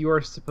like you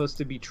are supposed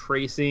to be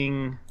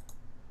tracing...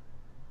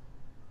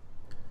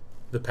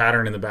 The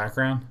pattern in the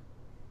background?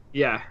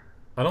 Yeah.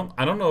 I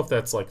don't know if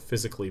that's like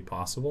physically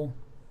possible.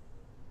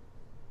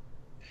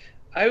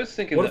 I was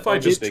thinking. What that if I all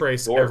the just big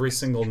trace doors every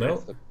single trace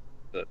note?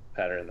 the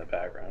pattern in the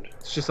background.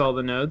 It's just all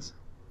the nodes?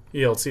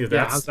 Yeah, let's see if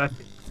Yeah, that's... how's that?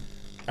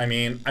 I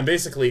mean, I'm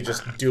basically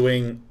just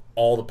doing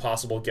all the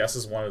possible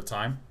guesses one at a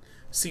time.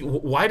 See,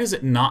 why does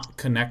it not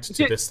connect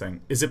to this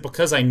thing? Is it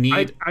because I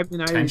need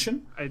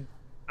tension?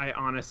 I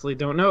honestly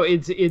don't know.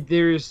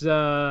 There's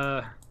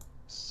wow,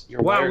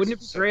 wouldn't it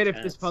be great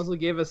if this puzzle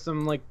gave us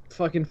some like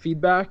fucking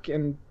feedback?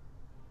 And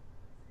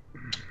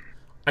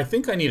I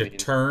think I need a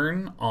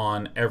turn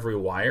on every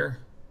wire.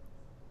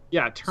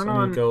 Yeah, turn so on.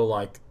 I'm gonna go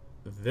like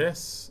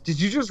this. Did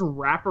you just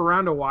wrap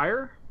around a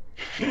wire?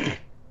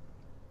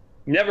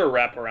 Never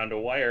wrap around a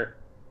wire.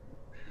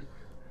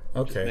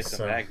 Okay, just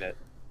a magnet.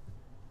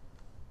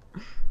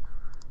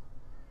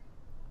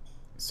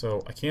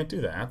 So I can't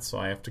do that, so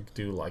I have to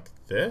do like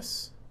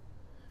this.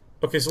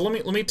 Okay, so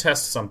let me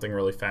test something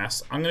really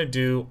fast. I'm gonna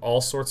do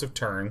all sorts of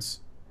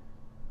turns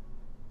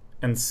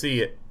and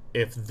see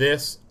if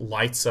this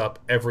lights up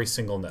every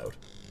single node.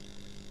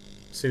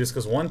 See, this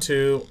goes 1,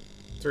 2,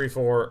 3,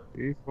 4.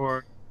 3,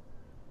 4.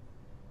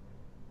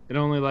 It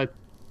only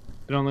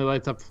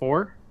lights up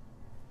 4.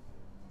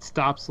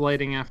 Stops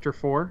lighting after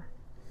 4.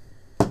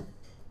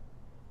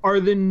 Are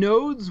the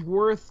nodes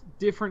worth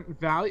different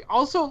value?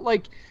 Also,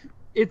 like,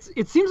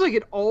 it seems like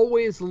it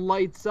always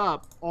lights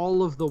up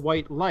all of the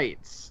white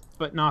lights,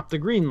 but not the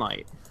green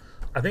light.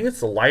 I think it's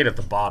the light at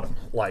the bottom.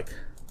 Like,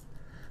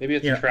 maybe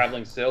it's a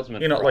traveling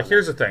salesman. You know, like,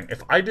 here's the thing.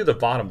 If I do the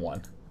bottom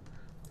one,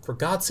 for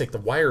God's sake, the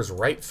wire's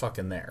right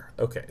fucking there.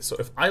 Okay, so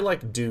if I,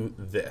 like, do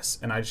this,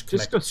 and I just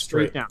connect go it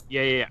straight down.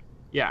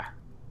 Yeah.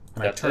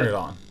 And I turn it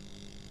on.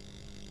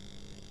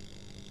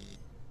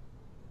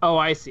 Oh,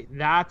 I see.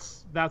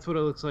 That's what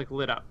it looks like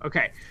lit up.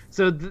 Okay,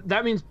 so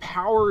that means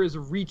power is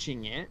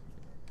reaching it.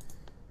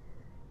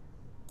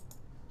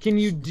 Can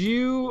you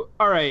do...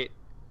 Alright.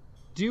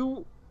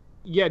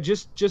 Yeah,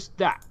 just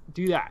that.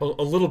 Do that. A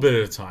little bit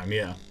at a time,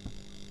 yeah.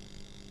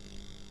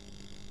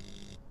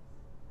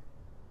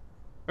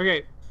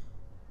 Okay,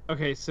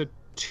 so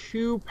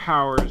 2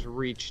 powers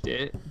reached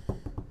it.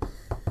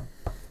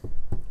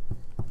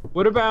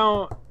 What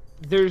about...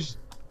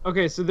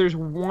 Okay, so there's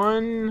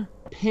 1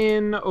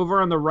 pin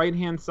over on the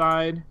right-hand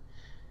side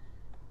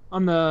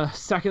on the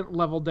second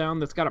level down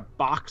that's got a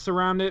box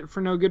around it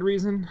for no good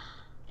reason.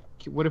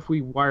 What if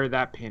we wire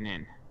that pin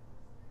in?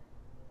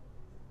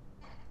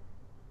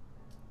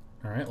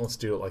 Alright, let's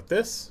do it like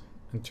this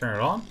and turn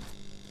it on.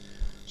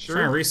 Sure.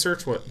 Trying to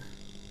research what...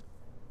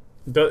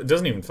 It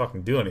doesn't even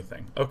fucking do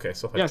anything. Okay,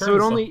 so if I turn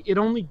so this it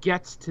only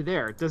gets to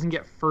there. It doesn't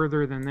get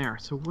further than there.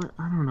 So what?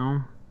 I don't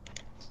know.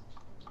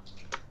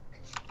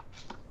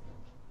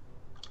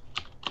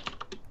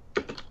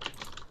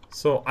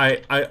 So I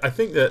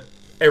think that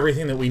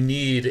everything that we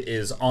need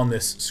is on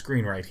this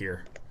screen right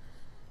here.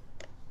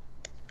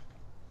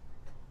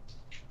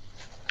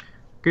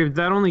 Okay, but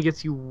that only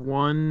gets you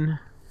 1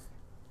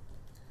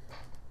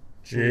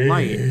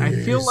 light. I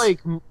feel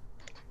like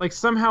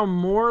somehow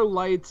more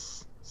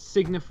lights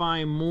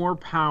signify more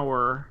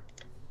power.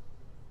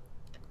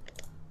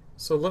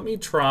 So let me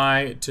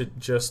try to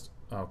just...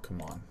 Oh,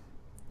 come on.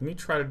 Let me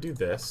try to do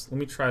this. Let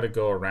me try to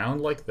go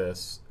around like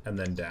this and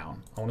then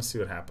down. I want to see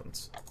what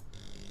happens.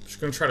 I'm just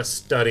going to try to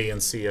study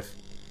and see if...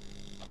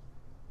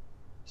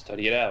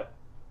 Study it out.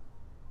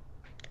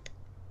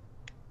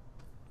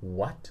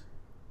 What?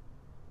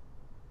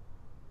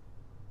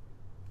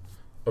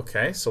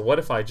 Okay, so what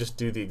if I just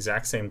do the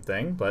exact same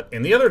thing, but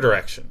in the other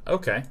direction?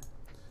 Okay.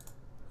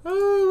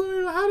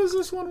 Oh, how does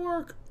this one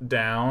work?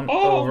 Down,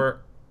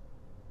 over,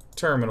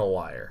 terminal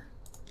wire.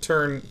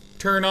 Turn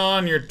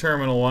on your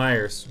terminal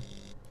wires.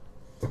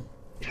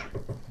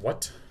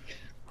 What?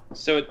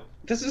 So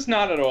this is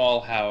not at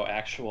all how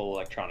actual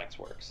electronics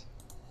works.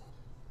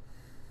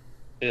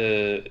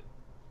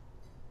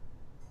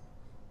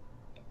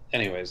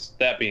 Anyways,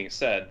 that being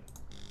said,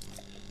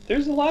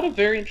 there's a lot of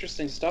very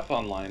interesting stuff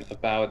online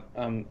about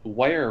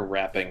wire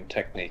wrapping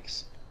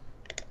techniques.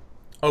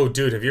 Oh,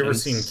 dude, have you ever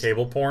seen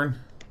cable porn?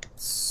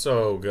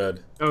 So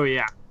good. Oh,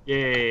 yeah.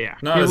 Yeah.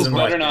 Not as in,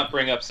 better not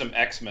bring up some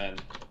X-Men.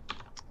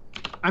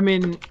 I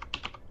mean...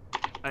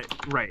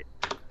 right.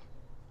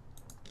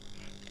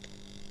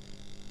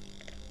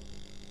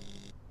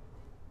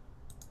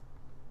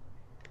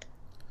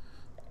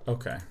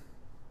 Okay.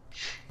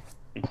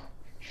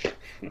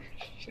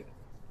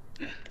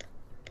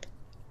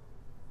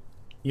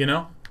 You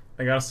know,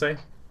 I gotta say,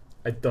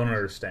 I don't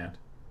understand.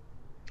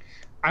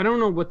 I don't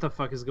know what the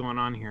fuck is going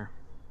on here.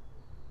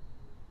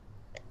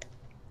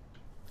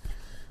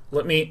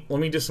 Let me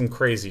do some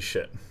crazy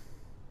shit.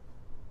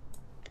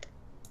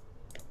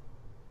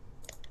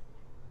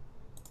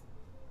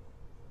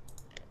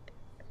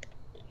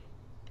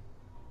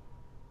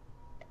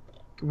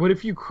 What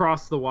if you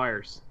cross the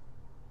wires?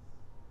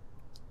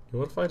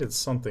 What if I did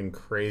something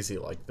crazy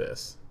like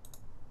this?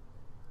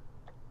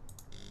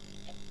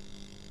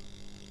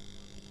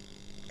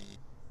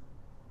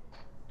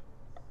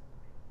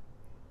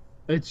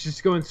 It's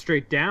just going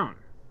straight down.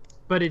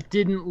 But it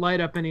didn't light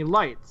up any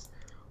lights.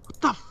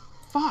 What the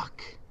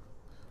fuck?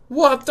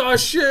 What the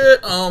shit?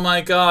 Oh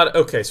my god.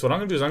 Okay, so what I'm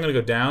going to do is I'm going to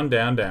go down,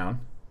 down, down.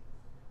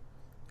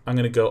 I'm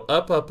going to go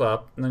up, up,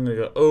 up. And then I'm going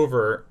to go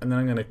over. And then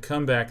I'm going to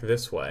come back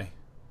this way.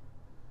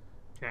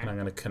 and I'm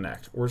gonna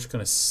connect. We're just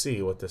gonna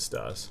see what this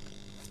does.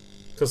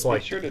 Because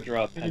like, make sure to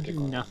draw a It's gonna do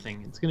pentagon.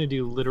 nothing. It's gonna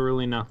do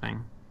literally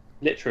nothing.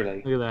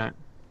 Literally. Look at that.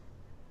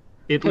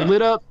 It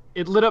lit up.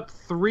 It lit up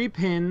 3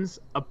 pins,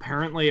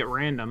 apparently at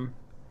random.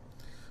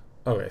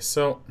 okay,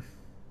 so.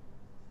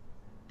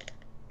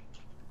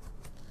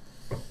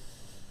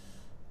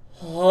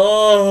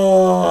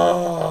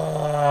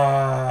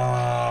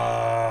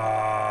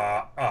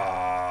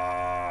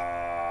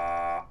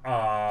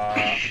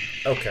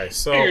 Okay,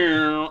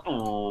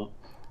 so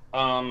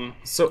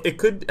so it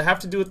could have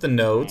to do with the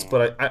nodes,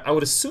 but I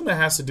would assume it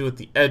has to do with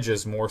the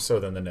edges more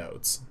so than the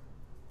nodes.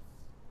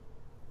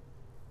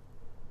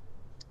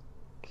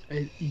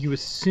 You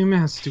assume it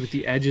has to do with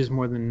the edges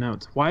more than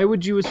nodes. Why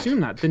would you assume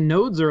that? The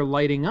nodes are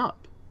lighting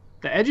up.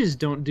 The edges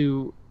don't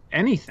do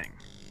anything.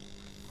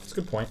 That's a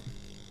good point.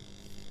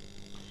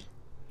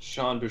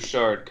 Sean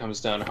Bouchard comes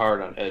down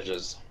hard on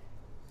edges.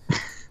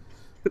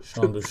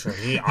 Sean Bouchard,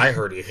 I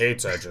heard he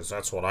hates edges.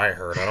 That's what I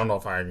heard. I don't know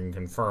if I can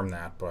confirm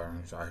that, but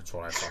that's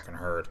what I fucking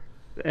heard.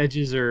 The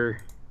edges are...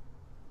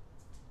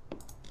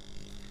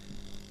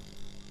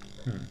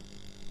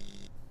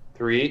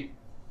 3.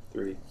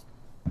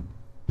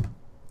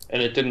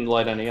 And it didn't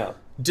light any up.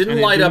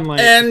 Didn't light up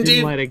and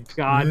didn't light a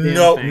goddamn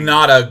no, thing.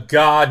 not a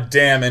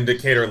goddamn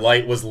indicator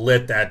light was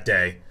lit that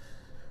day.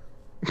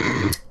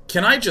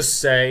 Can I just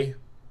say,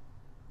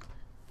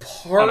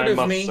 part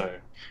of me,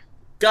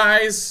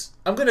 guys,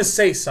 I'm gonna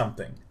say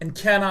something, and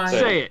can I?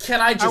 Say it.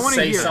 Can I just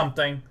say hear it.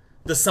 something?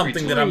 The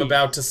something that I'm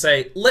about to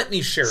say. Let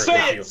me share it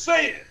with you.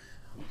 Say it!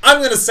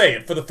 I'm gonna say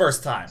it for the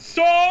first time.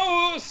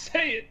 So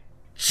say it!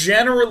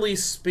 Generally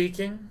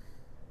speaking,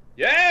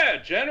 Yeah,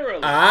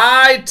 generally.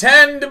 I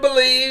tend to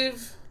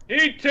believe,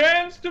 He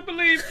tends to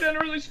believe,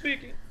 generally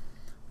speaking.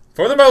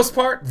 for the most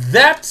part,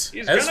 that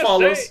He's as gonna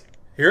follows. say.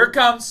 Here it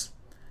comes.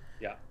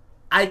 Yeah.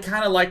 I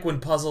kind of like when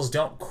puzzles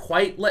don't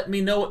quite let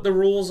me know what the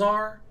rules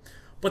are,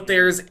 but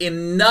there's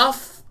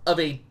enough of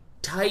a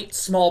tight,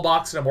 small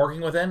box that I'm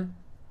working within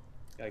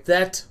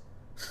that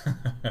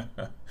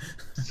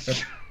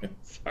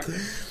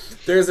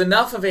there's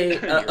enough of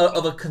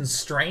a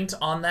constraint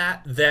on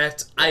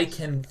that I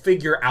can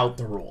figure out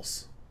the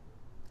rules.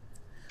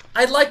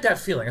 I like that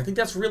feeling. I think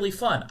that's really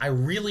fun. I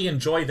really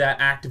enjoy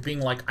that act of being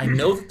like, I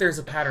know that there's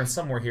a pattern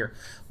somewhere here,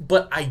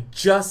 but I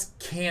just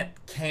can't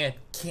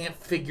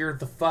figure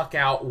the fuck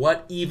out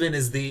what even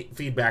is the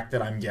feedback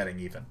that I'm getting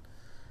even.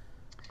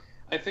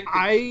 I think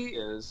the key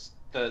is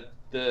that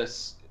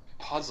this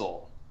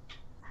puzzle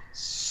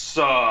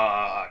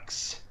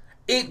sucks.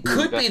 It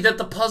could be that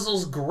the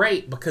puzzle's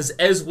great, because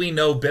as we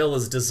know, Bill,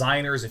 as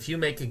designers, if you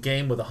make a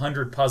game with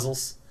 100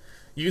 puzzles,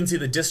 you can see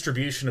the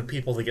distribution of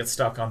people that get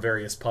stuck on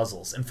various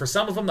puzzles. And for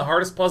some of them, the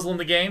hardest puzzle in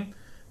the game,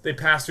 they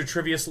pass through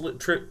triviously. They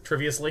pass through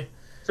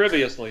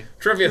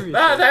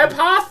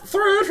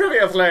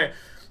triviously.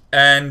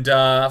 And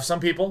some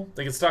people,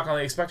 they get stuck on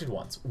the expected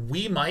ones.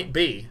 We might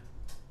be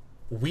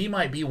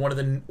one of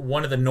the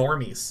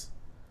normies.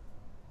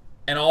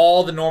 And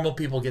all the normal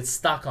people get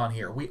stuck on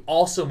here. We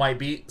also might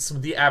be some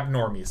of the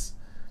abnormies.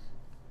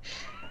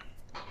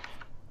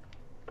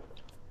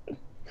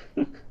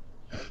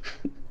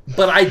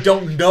 But I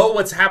don't know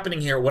what's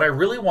happening here. What I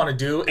really want to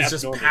do is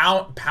just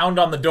pound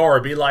on the door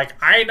and be like,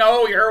 I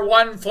know you're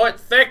 1 foot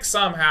thick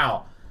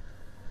somehow.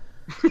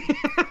 Give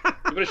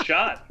it a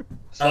shot.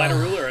 Slide a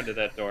ruler into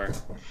that door.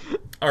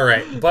 All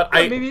right, but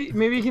maybe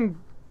you can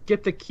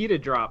get the key to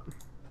drop.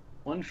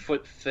 1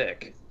 foot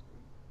thick.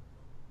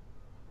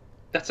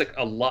 That's like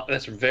a lot.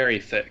 That's very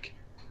thick.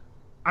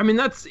 I mean,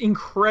 that's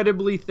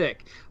incredibly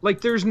thick. Like,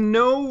 there's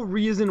no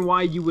reason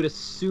why you would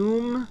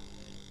assume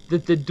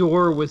that the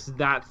door was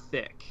that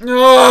thick.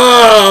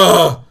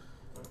 Oh!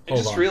 I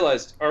just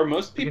realized, are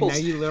most people's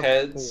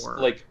heads,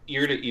 like,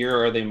 ear to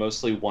ear, are they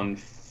mostly 1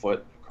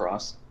 foot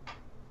across?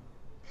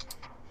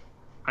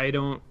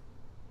 No.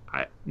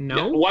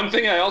 Yeah, one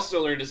thing I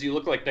also learned is you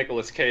look like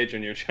Nicolas Cage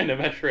when you're trying to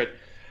measure it.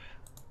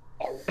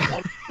 Oh,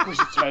 one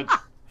person's head's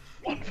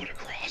 1 foot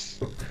across.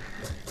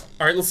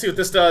 All right, let's see what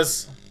this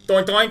does.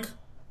 Doink doink.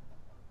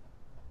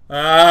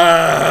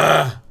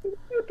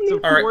 So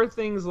four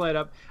things light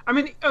up. I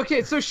mean,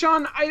 okay. So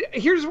Sean,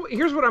 here's what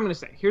I'm gonna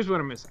say.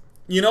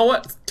 You know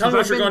what? Tell me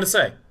what you're going to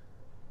say.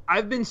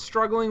 I've been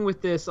struggling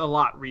with this a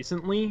lot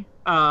recently,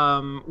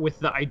 with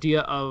the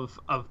idea of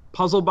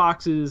puzzle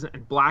boxes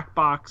and black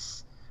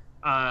box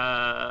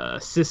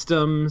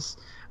systems,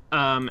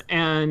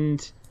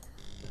 and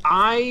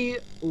I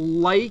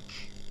like,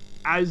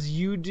 as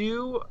you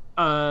do,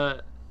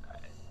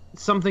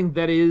 something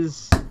that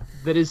is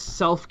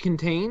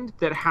self-contained,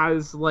 that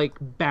has like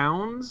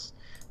bounds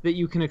that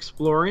you can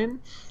explore in.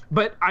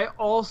 But I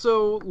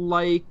also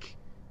like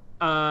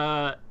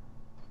a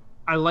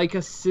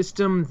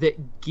system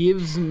that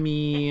gives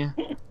me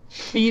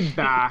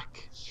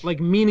feedback, like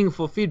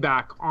meaningful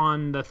feedback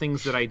on the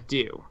things that I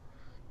do.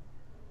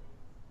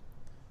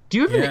 Do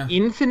you have an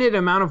infinite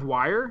amount of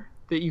wire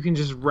that you can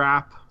just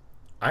wrap?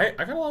 I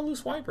got a lot of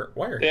loose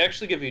wire. They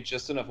actually give you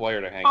just enough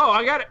wire to hang. Oh,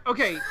 I got it.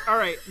 Okay, all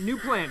right. New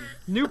plan.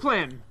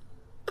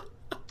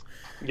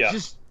 Yeah.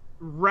 Just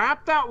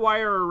wrap that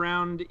wire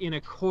around in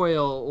a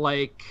coil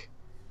like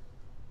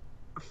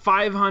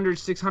 500,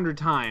 600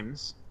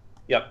 times.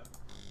 Yep.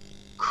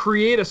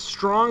 Create a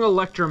strong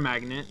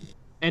electromagnet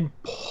and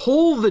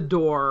pull the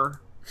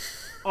door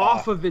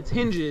off of its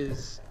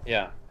hinges.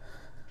 Yeah.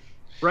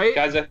 Right?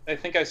 Guys, I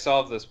think I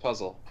solved this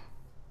puzzle.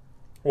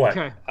 What?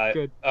 Okay,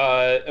 good.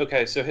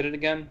 Okay, so hit it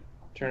again.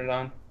 Turn it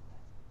on.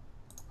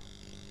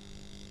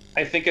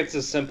 I think it's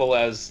as simple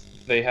as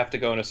they have to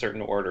go in a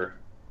certain order.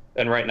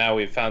 And right now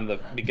we've found the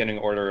beginning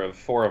order of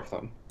 4 of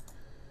them.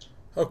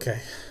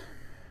 Okay.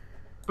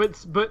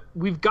 But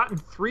we've gotten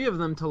 3 of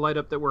them to light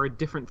up that were a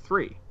different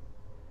 3.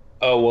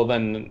 Oh, well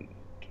then...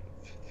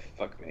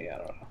 Fuck me, I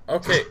don't know.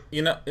 Okay,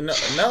 no,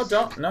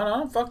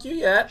 don't fuck you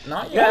yet.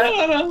 Not yet. No.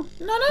 Hold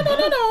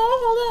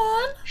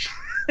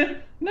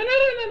on. No.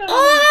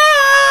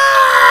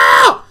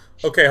 Ah!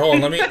 Okay, hold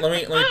on. Let me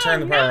turn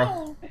the power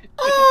off.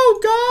 Oh,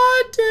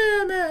 god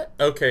damn it.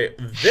 Okay,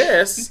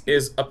 this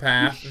is a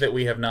path that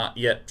we have not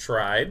yet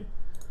tried.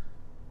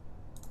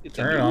 It's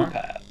turn a it new on.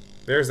 path.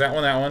 There's that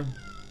one.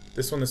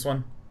 This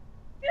one.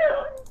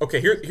 Okay,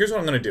 here's what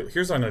I'm going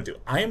to do.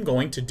 I am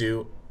going to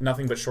do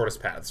nothing but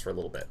shortest paths for a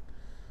little bit.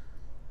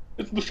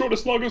 It's the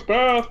shortest, longest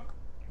path.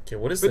 Okay,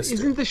 what is But this?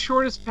 isn't the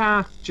shortest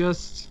path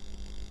just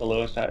The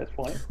lowest, highest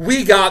point.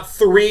 We got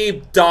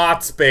 3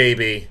 dots,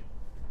 baby.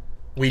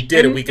 We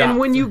did it. We got. And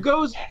when you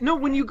go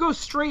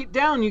straight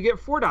down, you get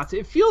 4 dots.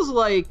 It feels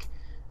like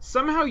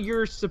somehow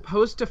you're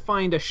supposed to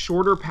find a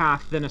shorter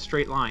path than a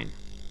straight line.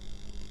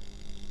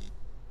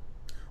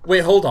 Wait,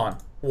 hold on.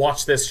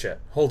 Watch this shit.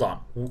 Hold on.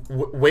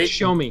 Wait.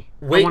 Show me.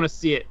 Wait. I want to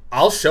see it.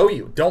 I'll show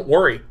you. Don't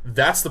worry.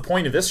 That's the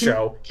point of this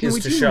show. Can is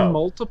we to do show.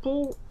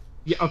 multiple?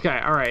 Yeah. Okay.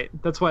 All right.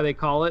 That's why they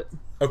call it.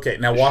 Okay.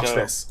 Now watch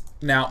this.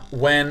 Now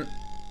when.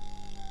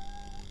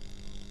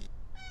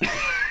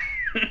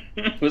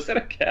 Was that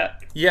a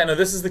cat? Yeah. No.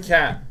 This is the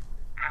cat.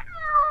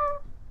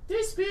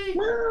 Dispy.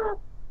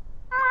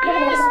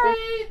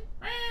 Dispy.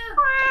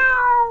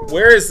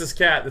 Where is this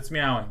cat that's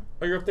meowing?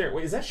 Oh, you're up there.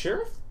 Wait, is that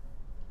Sheriff?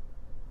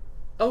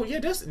 Oh yeah,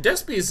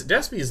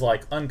 Despy's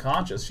like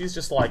unconscious. She's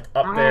just like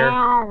up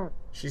there.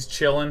 She's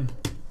chilling.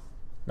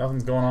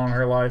 Nothing's going on in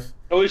her life.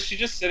 Oh, is she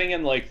just sitting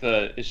in like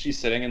the? Is she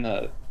sitting in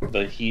the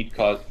heat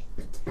caused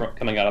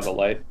coming out of the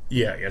light?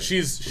 Yeah.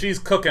 She's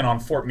cooking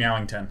on Fort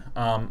Meowington.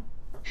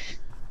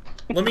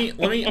 Let me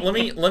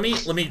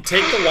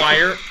take the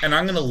wire, and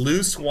I'm gonna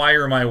loose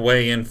wire my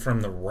way in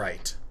from the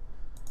right.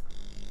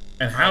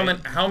 And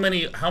how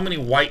many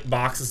white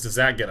boxes does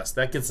that get us?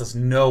 That gets us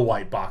no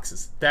white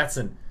boxes. That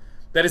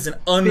is an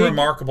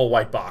unremarkable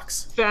white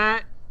box.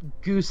 Fat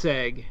goose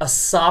egg. A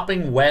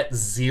sopping wet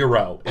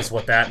 0 is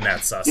what that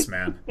nets us,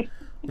 man.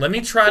 Let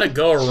me try to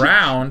go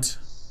around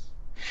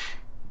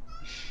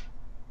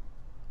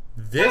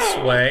this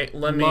way.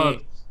 Let me.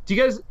 Love. Do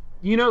you guys,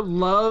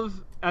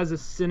 love as a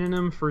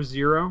synonym for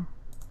 0?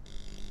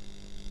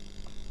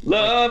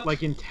 Love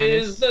like in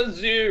tennis? is the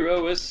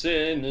 0est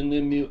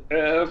synonym you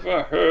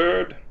ever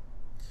heard.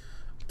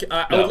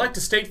 I would like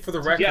to state for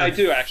the record. Yeah, I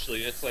do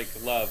actually. It's like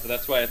love.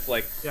 That's why it's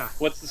like, yeah.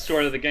 What's the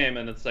score of the game?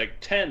 And it's like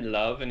 10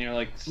 love, and you're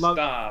like, stop.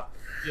 Love.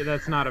 Yeah,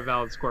 that's not a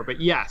valid score,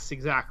 but yes,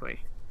 exactly.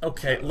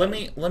 Okay, let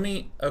me.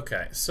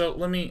 Okay, so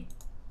let me.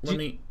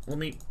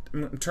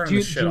 I'm turning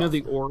this shit Do you know off.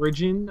 the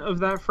origin of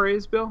that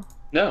phrase, Bill?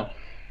 No.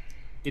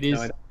 It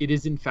is. It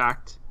is in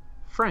fact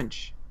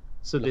French.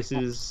 So this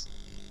is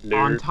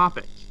on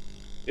topic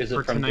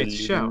for tonight's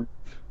show.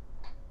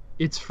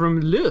 It's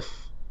from L'œuf.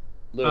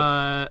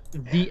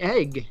 The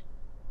egg.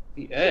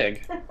 The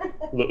egg.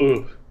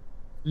 L'œuf.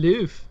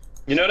 L'œuf.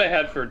 You know what I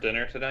had for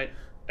dinner tonight?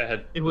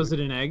 Was it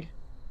an egg?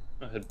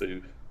 I had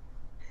boof.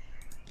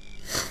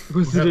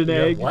 Was it an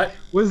egg? What?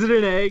 Was it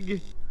an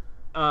egg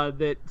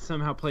that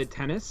somehow played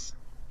tennis?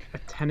 A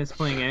tennis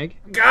playing egg?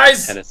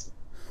 Guys! Tennis.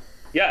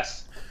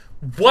 Yes.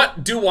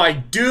 What do I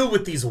do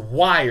with these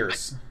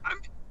wires?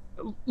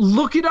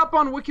 Look it up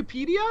on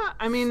Wikipedia.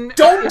 I mean,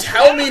 don't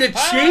tell me to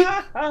cheat.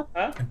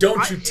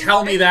 Don't you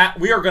tell me that.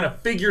 We are gonna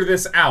figure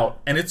this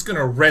out, and it's gonna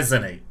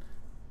resonate.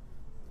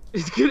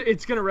 It's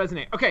gonna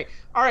resonate. Okay.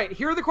 All right.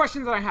 Here are the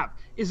questions that I have.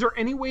 Is there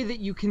any way that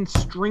you can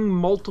string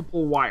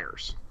multiple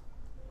wires?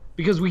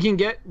 Because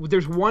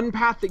there's one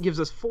path that gives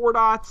us 4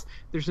 dots.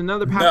 There's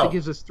another path that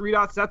gives us 3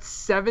 dots. That's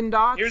 7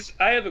 dots.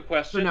 I have a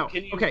question. So no.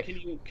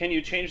 Can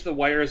you change the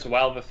wires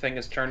while the thing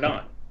is turned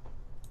on?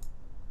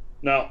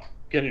 No.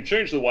 Can you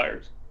change the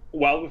wires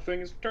while the thing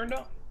is turned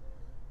on?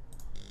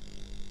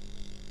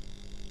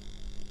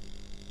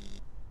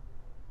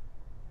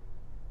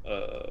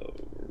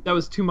 That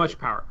was too much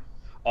power.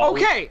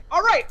 Okay,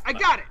 all right, I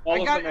got it.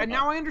 I got it, and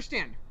now I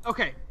understand.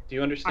 Okay. Do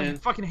you understand? I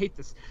fucking hate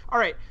this. All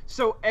right,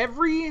 so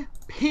every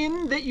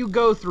pin that you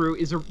go through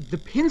the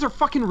pins are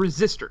fucking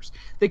resistors.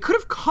 They could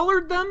have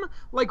colored them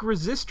like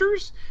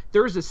resistors.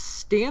 There is a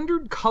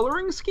standard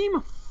coloring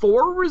scheme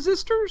for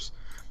resistors.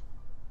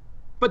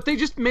 But they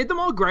just made them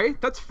all gray.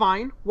 That's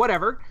fine.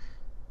 Whatever.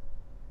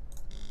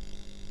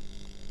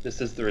 This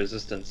is the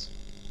resistance.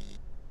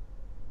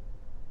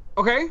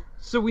 Okay,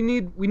 so we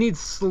need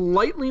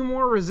slightly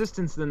more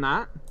resistance than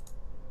that.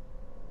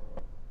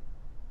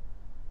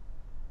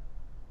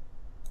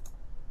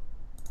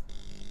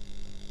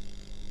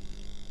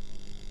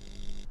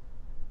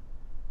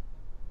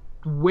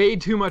 way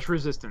too much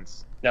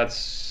resistance.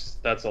 That's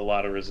a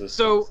lot of resistance.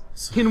 So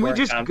can we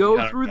just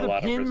go through a the lot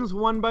of pins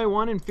one by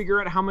one and figure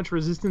out how much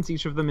resistance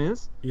each of them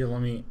is? Yeah,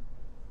 let me...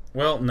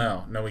 Well,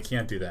 no, we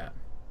can't do that.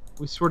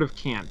 We sort of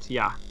can't,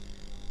 yeah.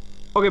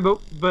 Okay,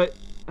 but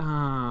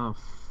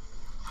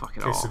fuck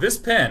it all. Okay, so this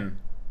pin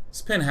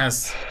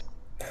has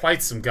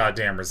quite some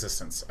goddamn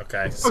resistance.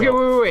 Okay. So. Okay,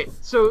 wait.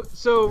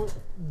 So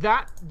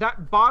that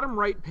bottom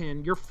right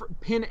pin, your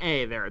pin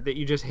A there that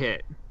you just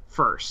hit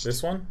first.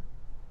 This one?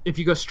 If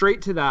you go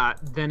straight to that,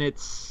 then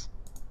it's.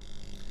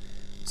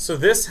 So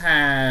this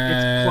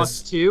has.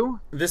 It's +2.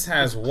 This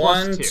has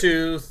 1,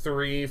 2,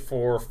 3,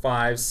 4,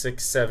 5,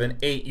 6, 7,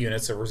 8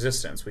 units of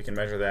resistance. We can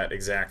measure that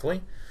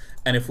exactly.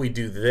 And if we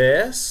do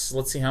this,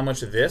 let's see how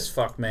much this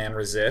fuckman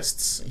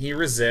resists. He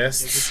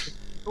resists.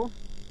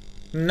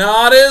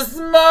 Not as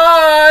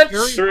much!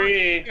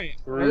 3.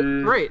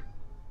 Great.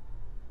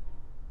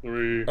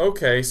 3.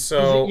 Okay,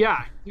 so...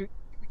 Yeah, you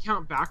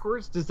count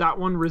backwards. Does that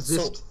one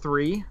resist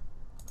 3?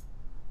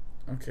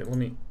 Okay, let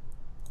me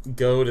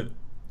go to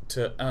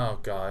oh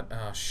god,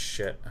 oh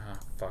shit, oh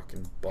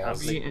fucking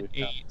balls. 8.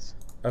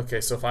 Okay,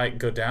 so if I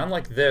go down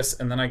like this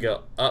and then I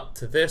go up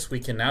to this, we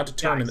can now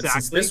determine that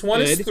since this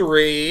one is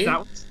 3, that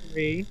one's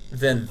 3,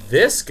 then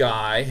this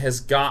guy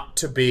has got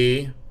to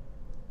be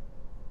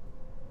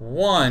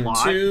 1,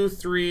 2,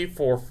 3,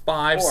 4,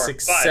 5,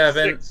 6,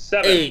 7,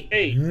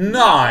 8,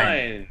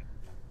 9.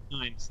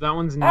 9. So that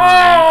one's 9.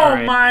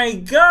 Oh my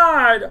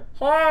god!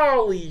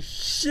 Holy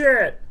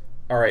shit!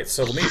 Alright,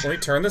 so let me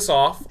turn this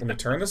off. Let me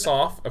turn this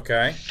off,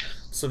 okay?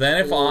 So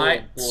then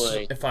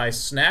if I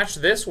snatch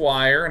this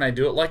wire and I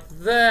do it like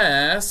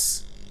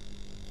this.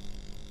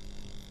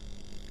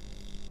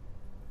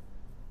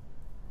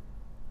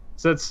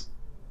 So it's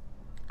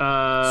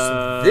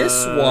so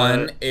this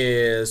one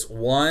is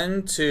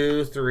 1,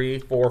 2, 3,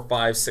 4,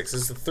 5, 6.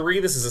 This is a 3,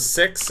 this is a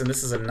 6, and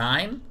this is a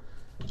 9.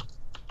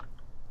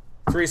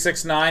 3,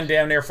 6, 9,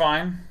 damn near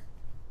fine.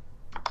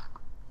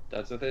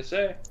 That's what they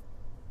say.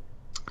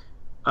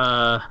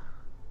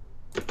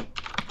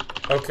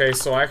 Okay,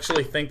 so I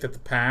actually think that the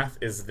path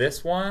is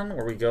this one,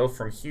 where we go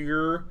from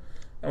here,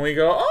 and we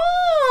go,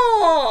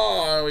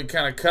 oh, and we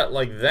kind of cut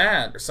like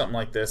that, or something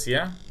like this,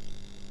 yeah?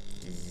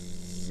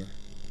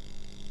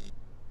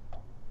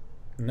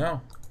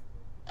 No.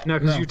 No,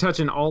 because you're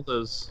touching all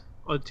those.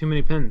 Too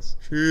many pins.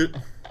 Shit.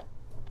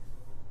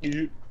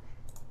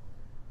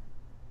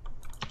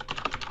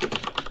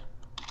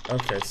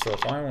 Okay, so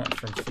if I went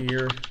from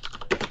here...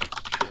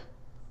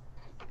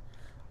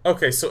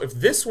 Okay, so if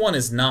this one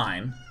is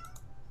 9...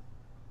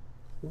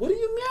 What are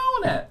you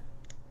meowing at?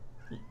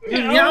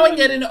 You're meowing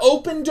at an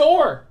open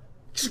door!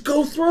 Just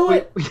go through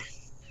it! What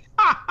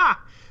are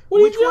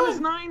Which you doing? one is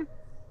 9?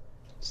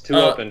 It's too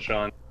open,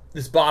 Sean.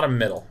 This bottom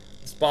middle.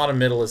 This bottom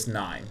middle is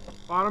 9.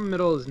 Bottom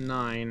middle is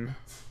 9.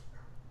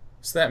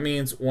 So that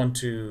means 1,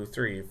 2,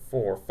 3,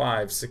 4,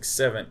 5, 6,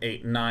 7,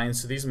 8, 9.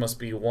 So these must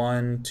be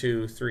 1,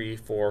 2, 3,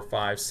 4,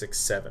 5, 6,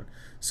 7.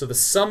 So the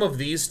sum of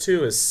these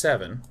two is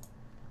 7.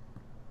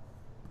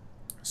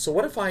 So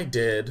what if I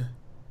did...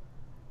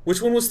 Which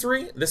one was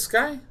 3? This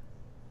guy?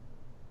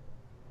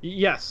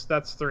 Yes,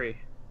 that's 3.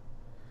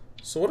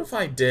 So what if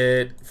I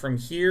did from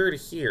here to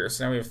here?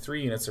 So now we have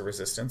 3 units of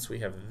resistance. We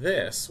have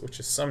this, which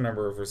is some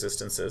number of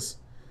resistances.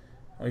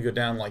 And we go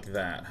down like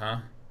that, huh?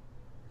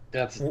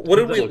 That's what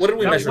did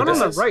we measure? One this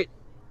on the right.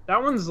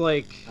 That one's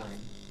like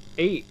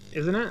 8,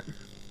 isn't it?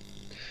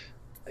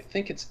 I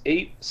think it's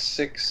 8,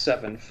 6,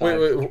 7, 5.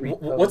 Wait, 3,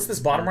 what's this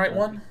bottom right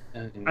one?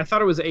 I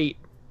thought it was 8,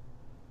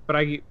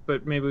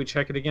 but maybe we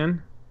check it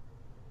again.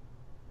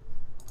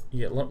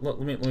 Yeah, let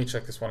me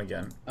check this one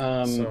again.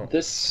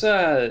 This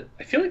I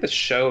feel like the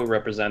show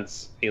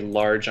represents a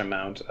large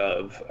amount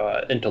of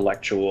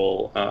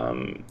intellectual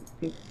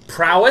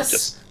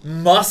prowess,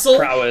 muscle,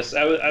 prowess.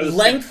 I was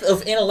length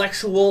of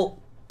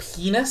intellectual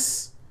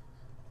penis.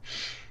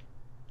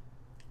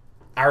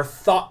 Our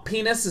thought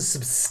penis is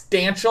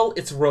substantial.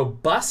 It's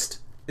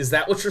robust. Is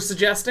that what you're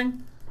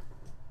suggesting?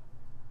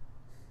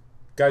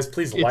 Guys,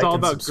 please like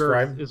and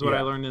subscribe. Girth, is what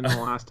I learned in the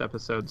last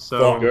episode. So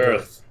thought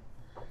girth.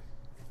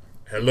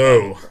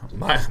 Hello,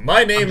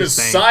 my name is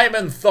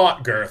Simon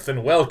Thoughtgirth,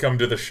 and welcome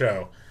to the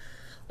show.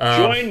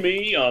 Join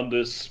me on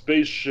this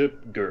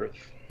spaceship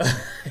Girth.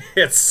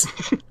 It's...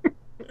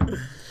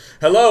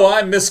 Hello,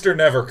 I'm Mr.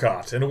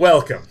 Nevercaught, and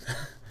welcome.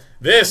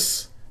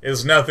 This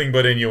is nothing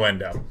but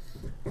innuendo.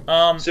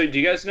 So do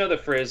you guys know the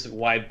phrase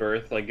wide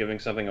berth, like giving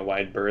something a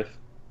wide berth?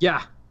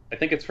 Yeah. I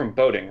think it's from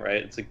boating, right?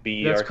 It's like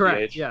B-E-R-T-H. That's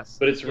correct, yes.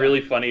 But it's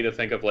really funny to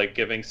think of like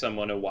giving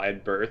someone a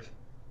wide berth.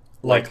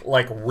 Like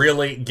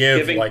really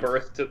giving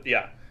birth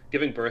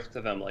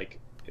to them like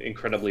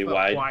incredibly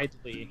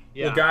widely.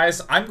 Yeah. Well,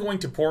 guys, I'm going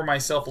to pour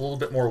myself a little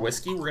bit more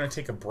whiskey. We're going to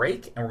take a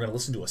break and we're going to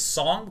listen to a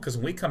song because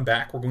when we come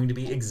back, we're going to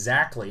be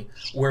exactly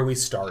where we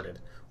started.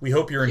 We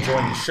hope you're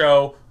enjoying the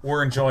show.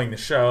 We're enjoying the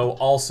show.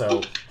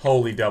 Also,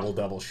 holy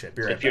double shit.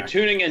 Be right back. If you're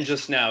tuning in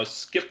just now,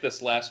 skip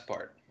this last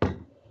part.